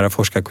jag nära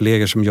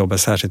forskarkollegor som jobbar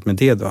särskilt med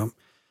det då.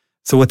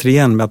 Så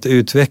återigen med att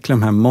utveckla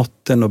de här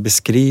måtten och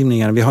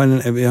beskrivningarna. Vi har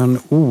en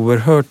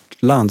oerhört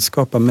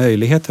landskap av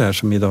möjligheter här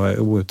som idag är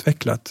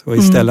outvecklat. Och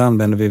istället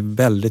använder vi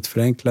väldigt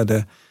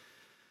förenklade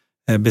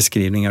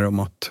beskrivningar och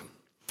mått.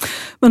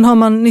 Men har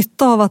man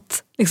nytta av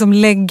att liksom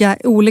lägga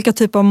olika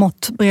typer av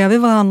mått bredvid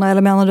varandra,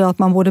 eller menar du att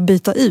man borde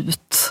byta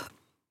ut?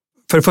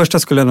 För det första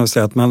skulle jag nog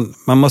säga att man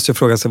måste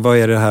fråga sig vad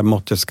är det här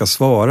måttet ska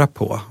svara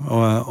på.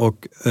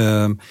 Och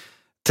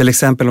Till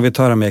exempel om vi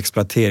tar det med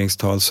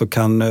exploateringstal så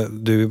kan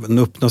du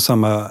uppnå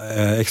samma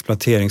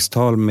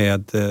exploateringstal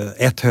med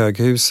ett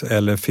höghus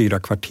eller 4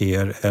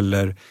 kvarter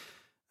eller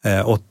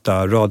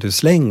 8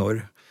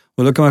 radhuslängor.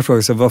 Och då kan man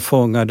fråga sig, vad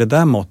fångar det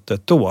där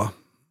måttet då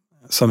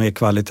som är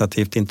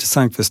kvalitativt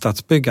intressant för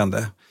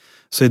stadsbyggande?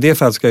 Så i det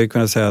fallet ska jag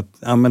kunna säga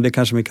att men det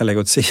kanske vi kan lägga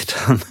åt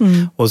sidan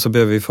och så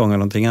behöver vi fånga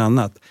någonting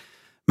annat.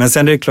 Men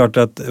sen är det klart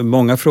att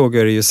många frågor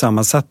är ju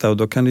sammansatta och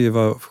då kan det ju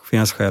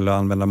finnas skäl att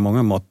använda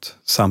många mått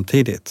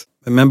samtidigt.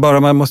 Men bara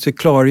man måste ju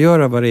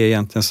klargöra vad det är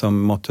egentligen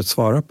som måttet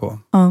svarar på.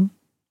 Ja.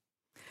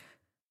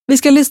 Vi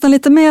ska lyssna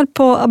lite mer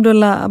på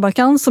Abdullah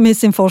Abarkan som i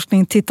sin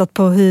forskning tittat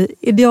på hur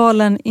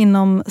idealen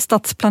inom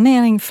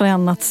stadsplanering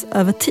förändrats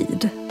över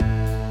tid.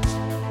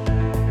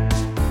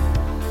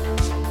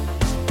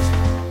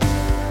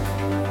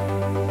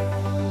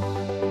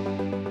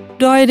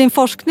 Du har i din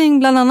forskning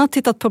bland annat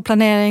tittat på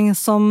planering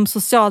som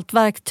socialt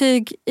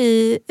verktyg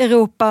i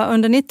Europa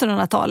under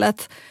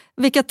 1900-talet.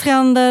 Vilka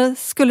trender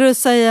skulle du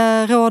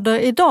säga råder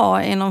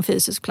idag inom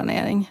fysisk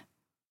planering?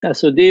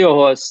 Alltså det jag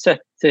har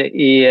sett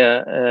i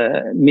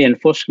min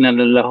forskning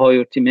eller har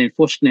gjort i min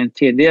forskning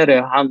tidigare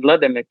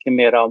handlade mycket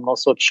mer om någon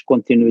sorts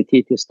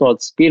kontinuitet i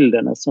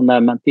stadsbilden. Alltså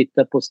när man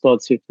tittar på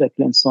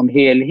stadsutveckling som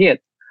helhet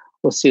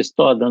och ser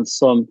staden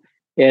som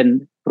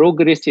en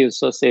progressiv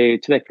så att säga,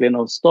 utveckling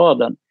av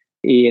staden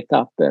i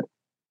etapper.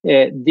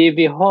 Det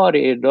vi har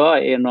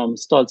idag inom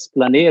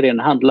stadsplaneringen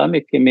handlar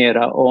mycket mer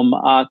om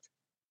att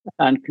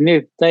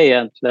anknyta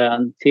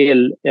egentligen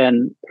till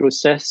en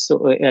process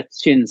och ett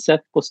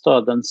synsätt på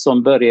staden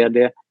som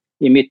började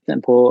i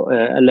mitten på,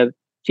 eller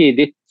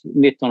tidigt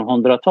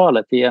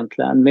 1900-talet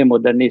egentligen med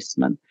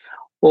modernismen.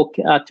 Och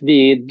att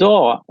vi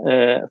idag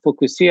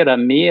fokuserar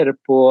mer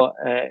på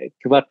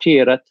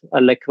kvarteret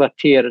eller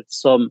kvarteret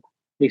som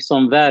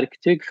liksom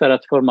verktyg för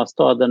att forma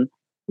staden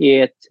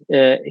är ett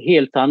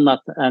helt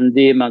annat än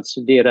det man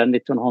studerar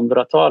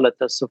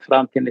 1900-talet, alltså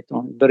fram till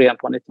början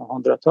på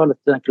 1900-talet,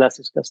 den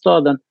klassiska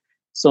staden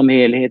som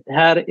helhet.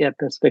 Här är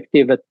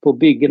perspektivet på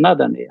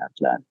byggnaden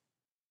egentligen.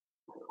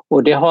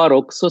 Och det har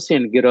också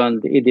sin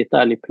grund i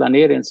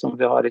detaljplanering som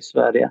vi har i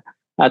Sverige,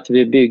 att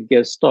vi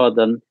bygger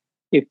staden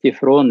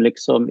utifrån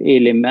liksom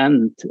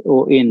element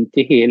och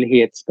inte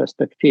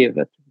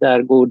helhetsperspektivet.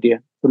 Där går det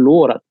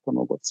förlorat på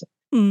något sätt.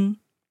 Mm.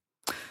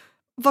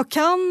 Vad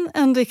kan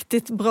en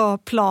riktigt bra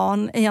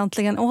plan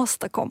egentligen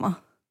åstadkomma?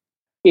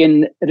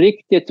 En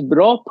riktigt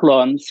bra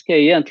plan ska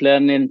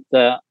egentligen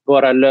inte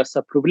bara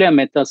lösa problem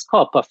utan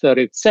skapa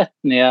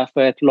förutsättningar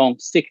för ett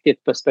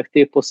långsiktigt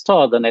perspektiv på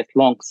staden, en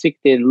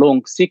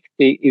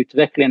långsiktig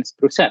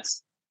utvecklingsprocess.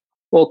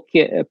 Och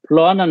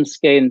planen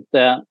ska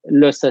inte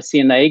lösa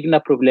sina egna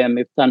problem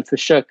utan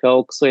försöka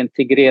också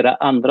integrera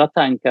andra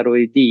tankar och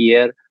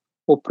idéer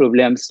och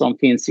problem som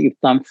finns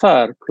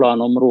utanför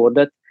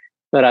planområdet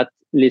för att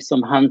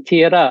liksom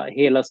hantera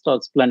hela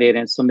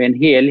stadsplaneringen som en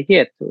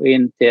helhet och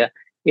inte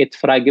ett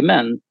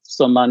fragment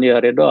som man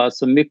gör idag.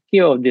 Alltså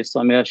mycket av det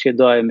som görs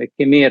idag är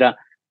mycket mer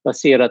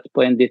baserat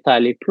på en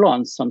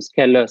detaljplan som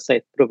ska lösa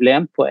ett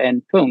problem på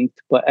en punkt,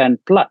 på en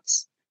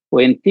plats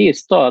och inte i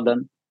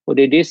staden. Och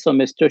det är det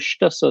som är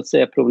största så att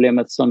säga,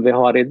 problemet som vi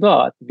har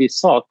idag. Att vi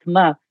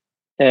saknar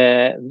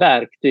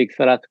verktyg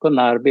för att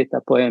kunna arbeta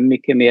på en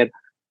mycket mer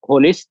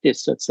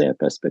holistiskt så att säga,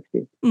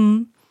 perspektiv.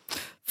 Mm.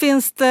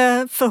 Finns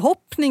det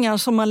förhoppningar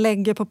som man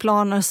lägger på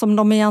planer som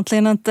de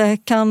egentligen inte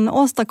kan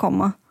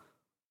åstadkomma?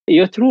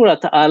 Jag tror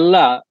att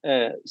alla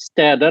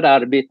städer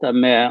arbetar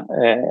med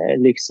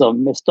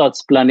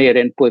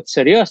stadsplanering på ett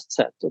seriöst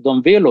sätt. Och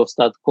de vill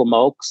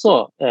åstadkomma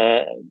också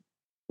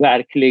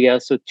verkliga,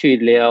 så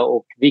tydliga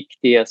och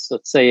viktiga så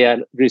att säga,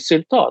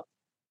 resultat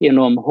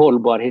inom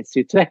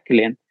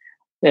hållbarhetsutveckling.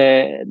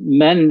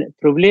 Men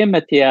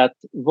problemet är att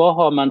vad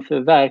har man för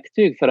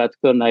verktyg för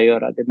att kunna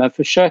göra det? Man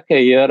försöker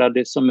göra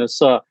det som jag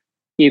sa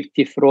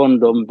utifrån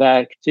de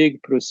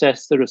verktyg,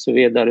 processer och så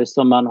vidare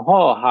som man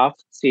har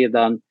haft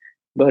sedan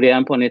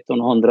början på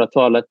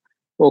 1900-talet.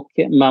 Och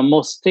man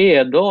måste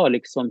idag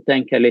liksom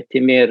tänka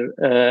lite mer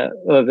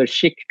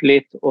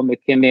översiktligt och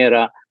mycket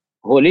mer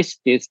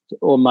holistiskt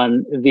om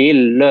man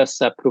vill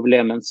lösa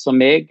problemen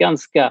som är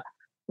ganska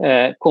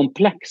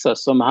komplexa,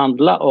 som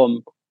handlar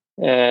om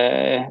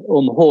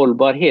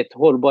hållbarhet.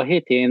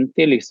 Hållbarhet är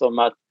inte liksom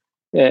att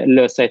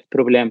lösa ett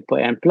problem på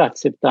en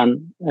plats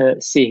utan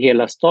se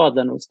hela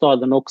staden och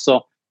staden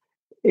också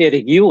i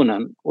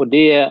regionen. Och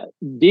det är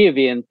det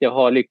vi inte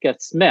har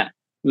lyckats med.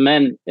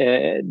 Men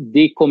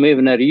det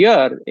kommuner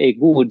gör är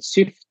god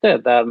syfte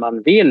där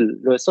man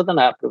vill lösa den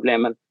här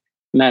problemen.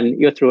 Men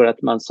jag tror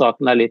att man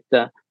saknar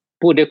lite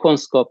både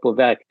kunskap och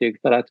verktyg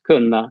för att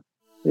kunna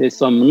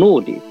nå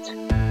dit.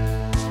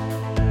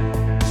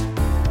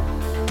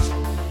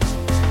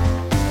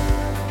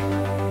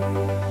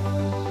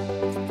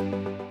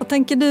 Vad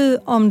tänker du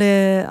om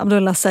det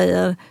Abdullah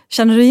säger?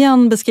 Känner du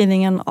igen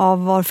beskrivningen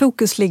av var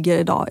fokus ligger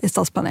idag i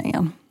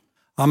stadsplaneringen?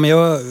 Ja, men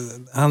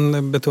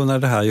han betonar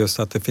det här just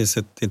att det finns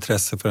ett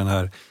intresse för den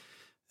här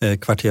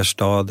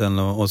kvarterstaden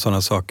och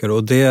sådana saker.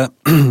 Och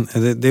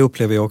det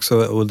upplever jag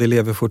också, och det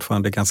lever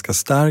fortfarande ganska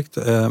starkt.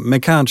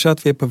 Men kanske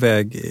att vi är på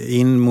väg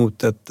in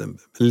mot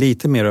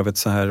lite mer av ett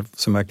så här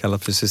som jag kallar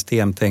för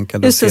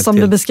systemtänkande. Just det, som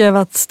du beskrev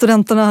att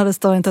studenterna hade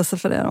större intresse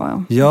för det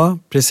då. Ja,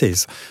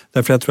 precis.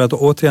 Därför jag tror att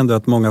återigen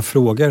att många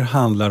frågor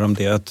handlar om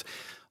det. Att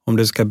om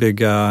du ska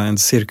bygga en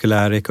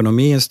cirkulär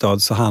ekonomi i en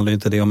stad så handlar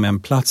inte det om en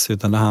plats,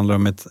 utan det handlar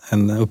om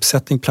en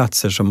uppsättning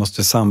platser som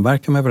måste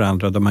samverka med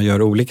varandra, där man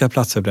gör olika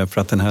platser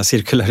för att den här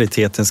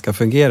cirkulariteten ska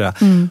fungera.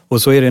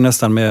 Och så är det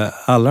nästan med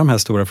alla de här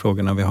stora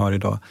frågorna vi har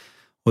idag.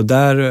 Och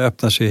där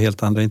öppnar sig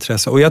helt andra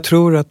intressen. Och jag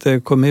tror att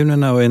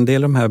kommunerna och en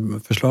del av de här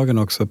förslagen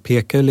också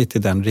pekar lite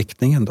i den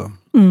riktningen då.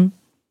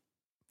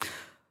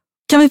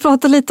 Kan vi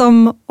prata lite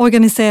om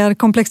organiserad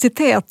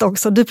komplexitet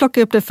också? Du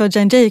plockar upp det för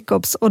Jane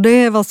Jacobs, och det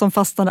är vad som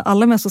fastnade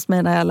allra mest hos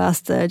mig när jag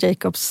läste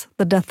Jacobs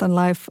The Death and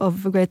Life of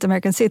Great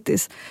American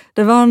Cities.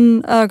 Det var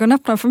en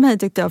ögonöppnare för mig,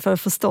 tyckte jag, för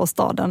att förstå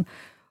staden.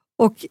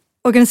 Och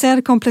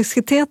organiserad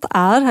komplexitet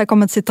är, här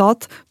kommer ett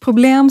citat,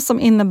 problem som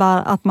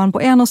innebär att man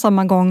på en och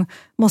samma gång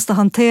måste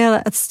hantera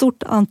ett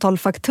stort antal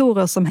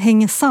faktorer som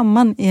hänger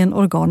samman i en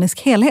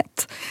organisk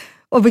helhet.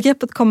 Och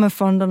begreppet kommer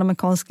från den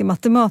amerikanske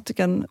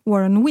matematikern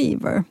Warren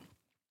Weaver.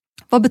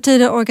 Vad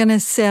betyder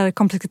organiserad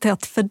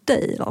komplexitet för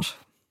dig, Lars?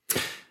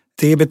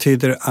 Det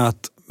betyder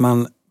att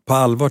man på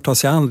allvar tar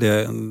sig an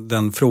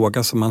den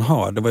fråga som man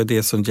har. Det var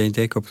det som Jane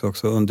Jacobs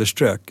också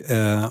underströk.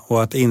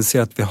 Och att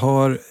inse att vi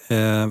har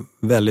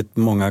väldigt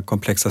många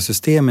komplexa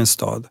system i en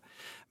stad.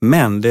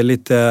 Men det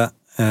lite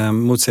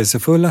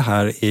motsägelsefulla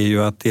här är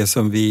ju att det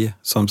som vi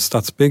som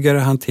stadsbyggare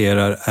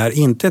hanterar är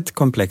inte ett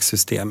komplext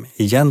system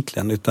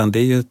egentligen, utan det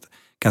är ju ett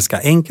ganska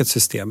enkelt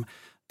system.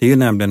 Det är ju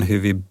nämligen hur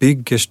vi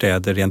bygger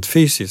städer rent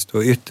fysiskt,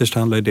 och ytterst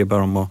handlar det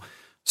bara om att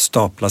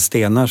stapla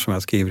stenar, som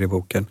jag skriver i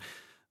boken.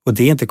 Och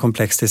det är inte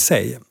komplext i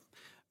sig.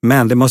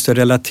 Men det måste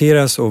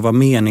relateras och vara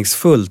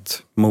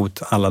meningsfullt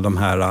mot alla de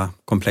här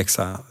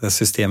komplexa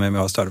systemen vi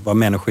har, vad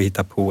människor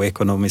hittar på,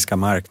 ekonomiska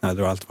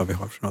marknader och allt vad vi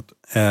har för något.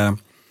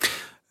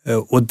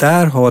 Och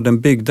där har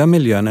den byggda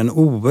miljön en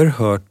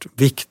oerhört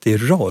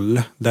viktig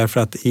roll, därför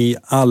att i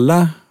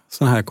alla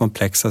sådana här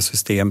komplexa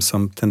system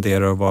som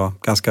tenderar att vara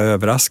ganska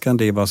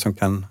överraskande i vad som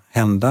kan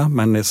hända,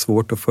 men det är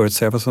svårt att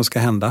förutsäga vad som ska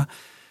hända,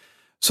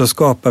 så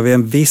skapar vi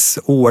en viss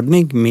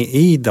ordning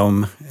i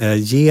dem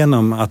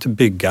genom att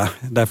bygga,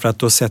 därför att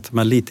då sätter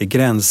man lite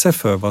gränser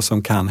för vad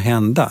som kan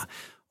hända.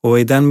 Och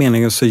i den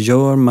meningen så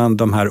gör man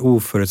de här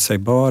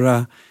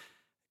oförutsägbara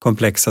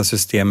komplexa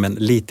systemen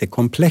lite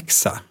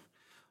komplexa.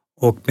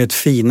 Och med ett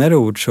finare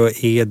ord så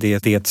är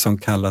det som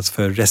kallas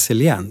för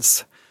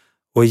resiliens.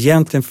 Och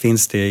egentligen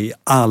finns det i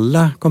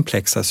alla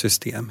komplexa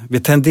system. Vi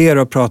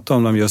tenderar att prata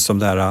om dem just som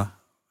där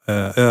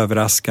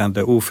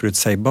överraskande,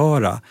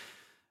 oförutsägbara.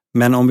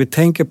 Men om vi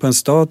tänker på en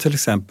stad till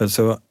exempel,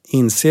 så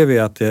inser vi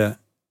att det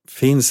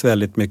finns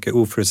väldigt mycket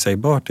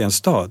oförutsägbart i en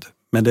stad.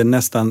 Men det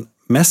nästan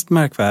mest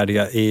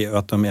märkvärdiga är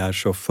att de är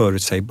så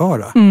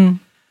förutsägbara.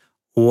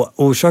 Och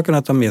orsaken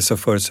att de är så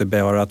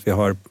förutsägbara är att vi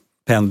har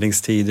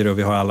pendlingstider och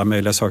vi har alla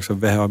möjliga saker, så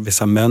vi har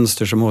vissa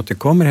mönster som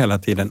återkommer hela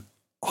tiden,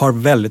 har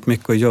väldigt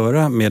mycket att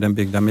göra med den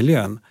byggda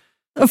miljön.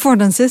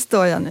 Affordances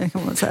då, Jenny,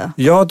 kan man säga.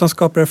 Ja, de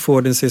skapar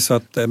affordances så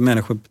att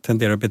människor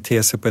tenderar att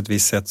bete sig på ett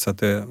visst sätt, så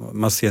att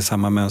man ser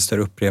samma mönster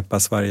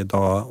upprepas varje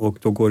dag, och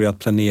då går det att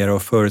planera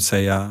och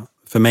förutsäga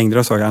för mängder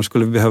av saker. Annars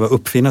skulle vi behöva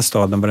uppfinna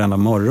staden varenda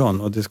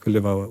morgon, och det skulle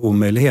vara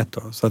omöjlighet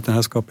då. Så att den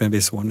här skapar en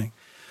viss ordning.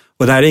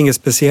 Och det här är inget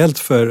speciellt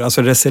för,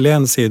 alltså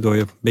resiliens är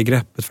då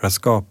begreppet för att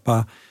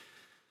skapa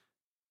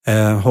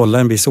hålla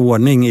en viss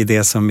ordning i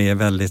det som är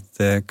väldigt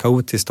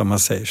kaotiskt, om man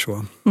säger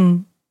så.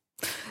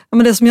 Ja,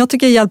 men det som jag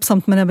tycker är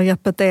hjälpsamt med det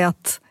begreppet är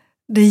att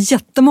det är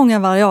jättemånga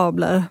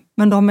variabler,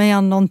 men de är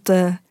ändå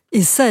inte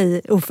i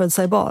sig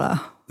oförutsägbara.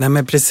 Nej,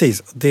 men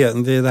precis, det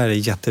där är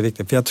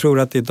jätteviktigt. För jag tror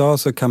att idag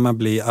så kan man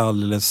bli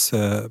alldeles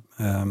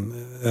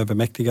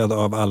övermäktigad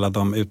av alla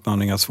de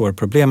utmaningar och svåra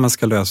problem man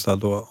ska lösa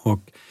då. Och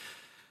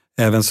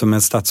även som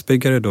en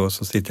stadsbyggare då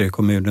som sitter i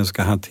kommunen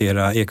ska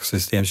hantera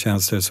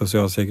ekosystemtjänster,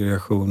 social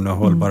segregation och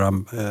hållbara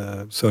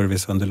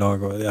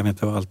serviceunderlag och jag vet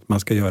inte vad allt man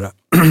ska göra.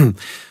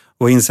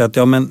 Och inse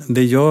att men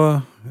det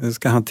jag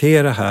ska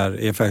hantera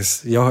här är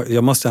faktiskt,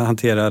 jag måste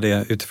hantera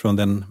det utifrån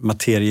den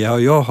materia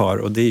jag har,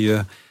 och det är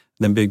ju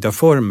den byggda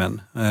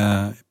formen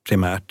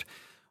primärt.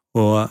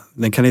 Och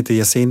den kan inte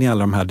ge sig in i alla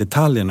de här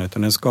detaljerna,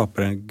 utan den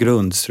skapar en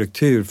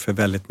grundstruktur för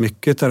väldigt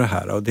mycket av det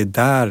här, och det är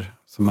där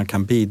som man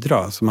kan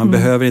bidra. Så man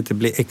behöver inte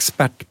bli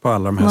expert på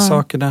alla de här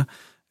sakerna,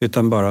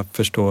 utan bara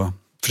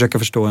försöka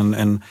förstå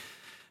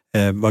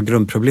vad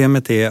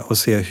grundproblemet är och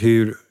se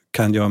hur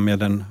kan jag med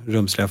den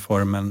rumsliga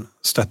formen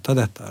stötta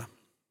detta.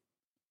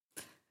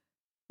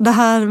 Det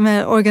här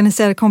med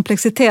organiserad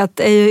komplexitet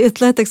är ju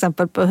ytterligare ett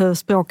exempel på hur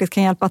språket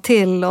kan hjälpa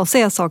till och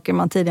se saker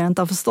man tidigare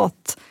inte har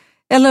förstått.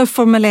 Eller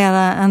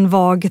formulera en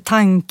vag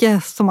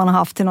tanke som man har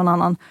haft till någon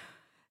annan.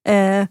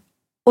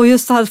 Och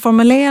just det här att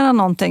formulera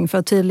någonting för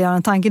att tydliggöra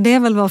en tanke, det är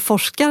väl vad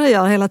forskare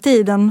gör hela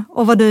tiden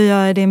och vad du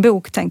gör i din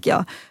bok, tänker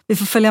jag. Vi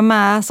får följa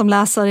med som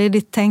läsare i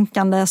ditt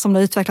tänkande som du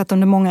har utvecklat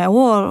under många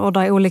år och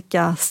där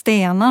olika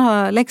stenar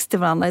har läggs till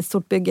varandra i ett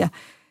stort bygge.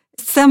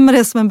 Stämmer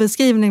det som en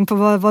beskrivning på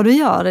vad du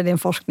gör i din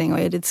forskning och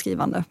i ditt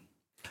skrivande?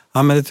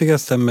 Ja, men det tycker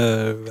jag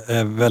stämmer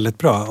väldigt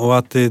bra, och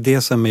att det är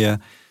det som är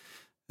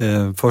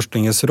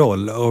forskningens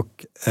roll.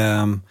 Och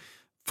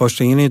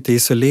forskningen är inte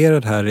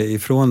isolerad här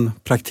ifrån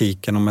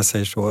praktiken, om man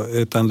säger så,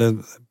 utan det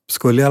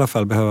skulle i alla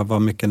fall behöva vara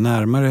mycket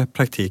närmare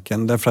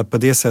praktiken, därför att på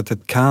det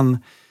sättet kan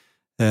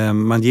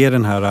man ge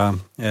den här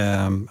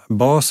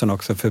basen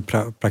också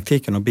för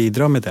praktiken och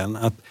bidra med den.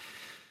 Att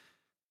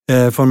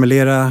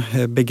formulera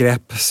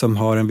begrepp som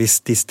har en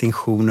viss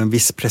distinktion, en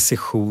viss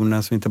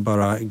precision, som inte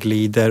bara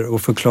glider,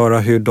 och förklara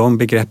hur de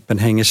begreppen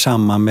hänger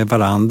samman med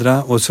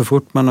varandra. Och så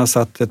fort man har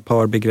satt ett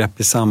par begrepp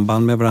i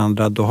samband med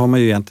varandra, då har man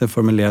ju egentligen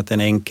formulerat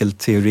en enkel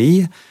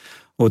teori,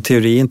 och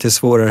teori är inte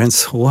svårare än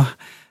så.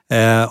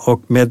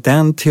 Och med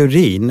den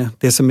teorin,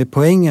 det som är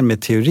poängen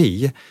med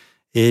teori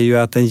är ju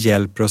att den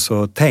hjälper oss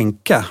att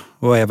tänka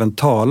och även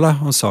tala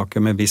om saker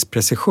med viss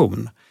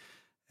precision.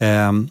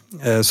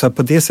 Så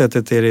på det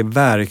sättet är det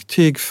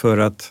verktyg för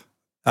att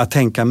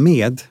tänka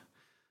med.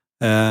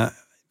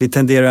 Vi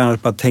tenderar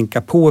att bara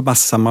tänka på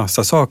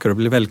massa saker och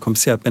bli väldigt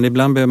komplicerat, men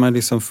ibland behöver man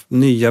liksom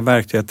nya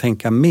verktyg att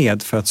tänka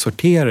med för att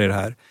sortera i det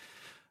här.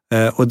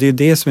 Och det är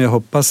det som jag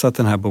hoppas att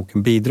den här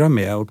boken bidrar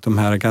med, och de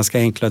här ganska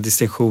enkla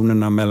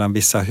distinktionerna mellan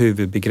vissa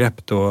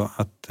huvudbegrepp då,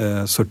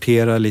 att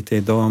sortera lite i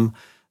dem,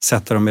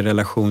 sätta dem i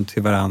relation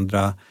till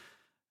varandra.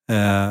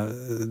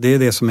 Det är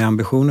det som är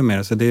ambitionen med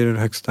det, så det är den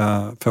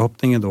högsta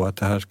förhoppningen då, att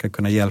det här ska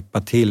kunna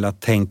hjälpa till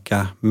att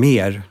tänka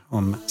mer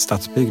om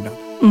stadsbyggnad.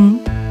 Mm.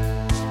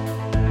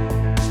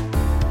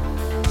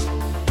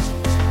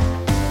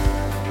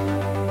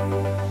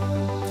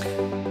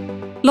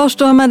 Lars,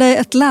 du har med dig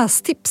ett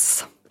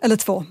lästips, eller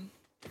 2.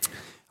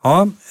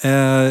 Ja,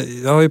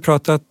 jag har ju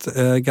pratat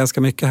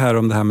ganska mycket här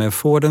om det här med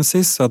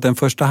affordances. Så att den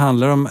första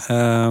handlar om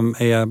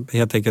är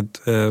helt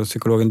enkelt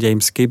psykologen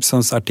James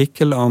Gibsons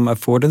artikel om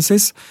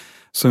affordances,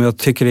 som jag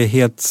tycker är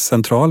helt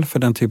central för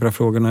den typen av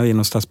frågorna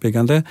inom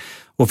stadsbyggande,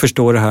 och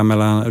förstå det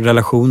här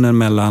relationen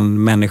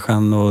mellan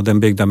människan och den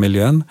byggda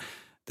miljön.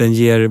 Den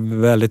ger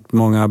väldigt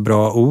många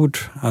bra ord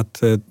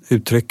att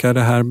uttrycka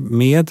det här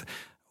med,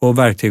 och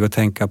verktyg att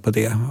tänka på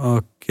det.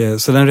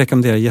 Så den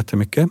rekommenderar jag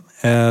jättemycket.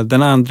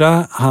 Den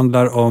andra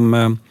handlar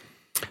om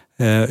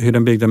hur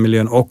den byggda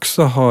miljön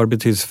också har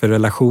betydelse för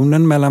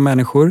relationen mellan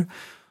människor.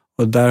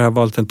 Och där har jag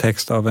valt en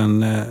text av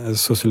en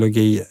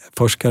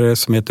sociologiforskare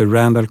som heter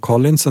Randall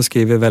Collins, som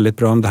skriver väldigt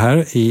bra om det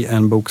här i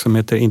en bok som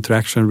heter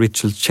Interaction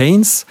Ritual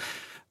Chains.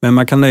 Men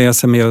man kan nöja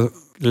sig med att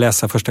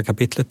läsa första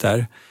kapitlet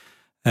där.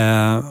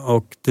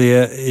 Och det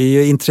är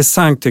ju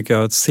intressant, tycker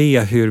jag, att se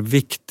hur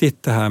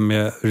viktigt det här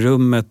med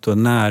rummet och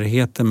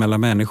närheten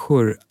mellan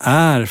människor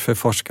är för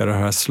forskare av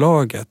det här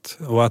slaget,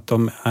 och att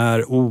de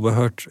är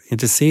oerhört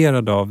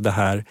intresserade av det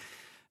här,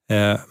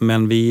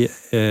 men vi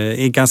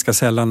är ganska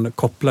sällan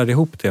kopplade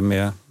ihop det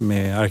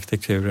med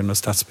arkitekturen och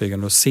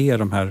stadsbyggandet och ser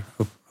de här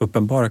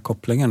uppenbara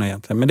kopplingarna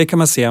egentligen. Men det kan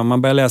man se, om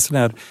man börjar läsa det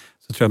här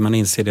så tror jag man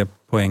inser det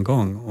på en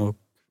gång, och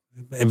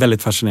det är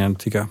väldigt fascinerande,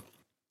 tycker jag.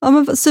 Ja,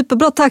 men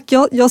superbra, tack.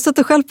 Jag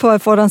sätter själv på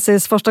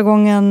affordances första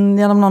gången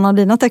genom någon av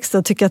dina texter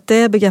och tycker att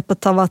det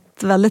begreppet har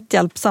varit väldigt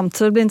hjälpsamt,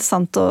 så det blir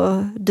intressant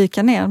att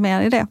dyka ner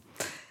mer i det.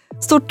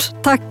 Stort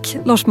tack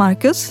Lars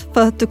Marcus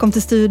för att du kom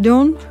till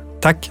studion.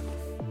 Tack.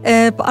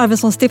 På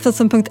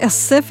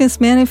arvidssonstiftelsen.se finns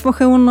mer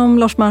information om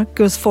Lars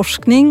Marcus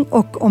forskning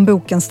och om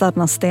boken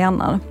Städernas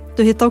stenar.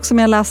 Du hittar också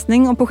mer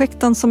läsning om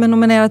projekten som är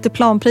nominerade till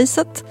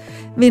Planpriset.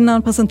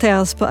 Vinnaren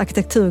presenteras på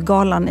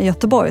Arkitekturgalan i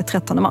Göteborg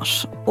 13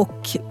 mars.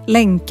 Och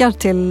länkar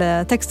till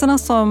texterna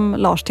som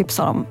Lars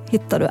tipsar om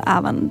hittar du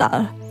även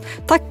där.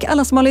 Tack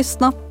alla som har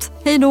lyssnat.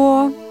 Hej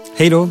då!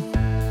 Hej då!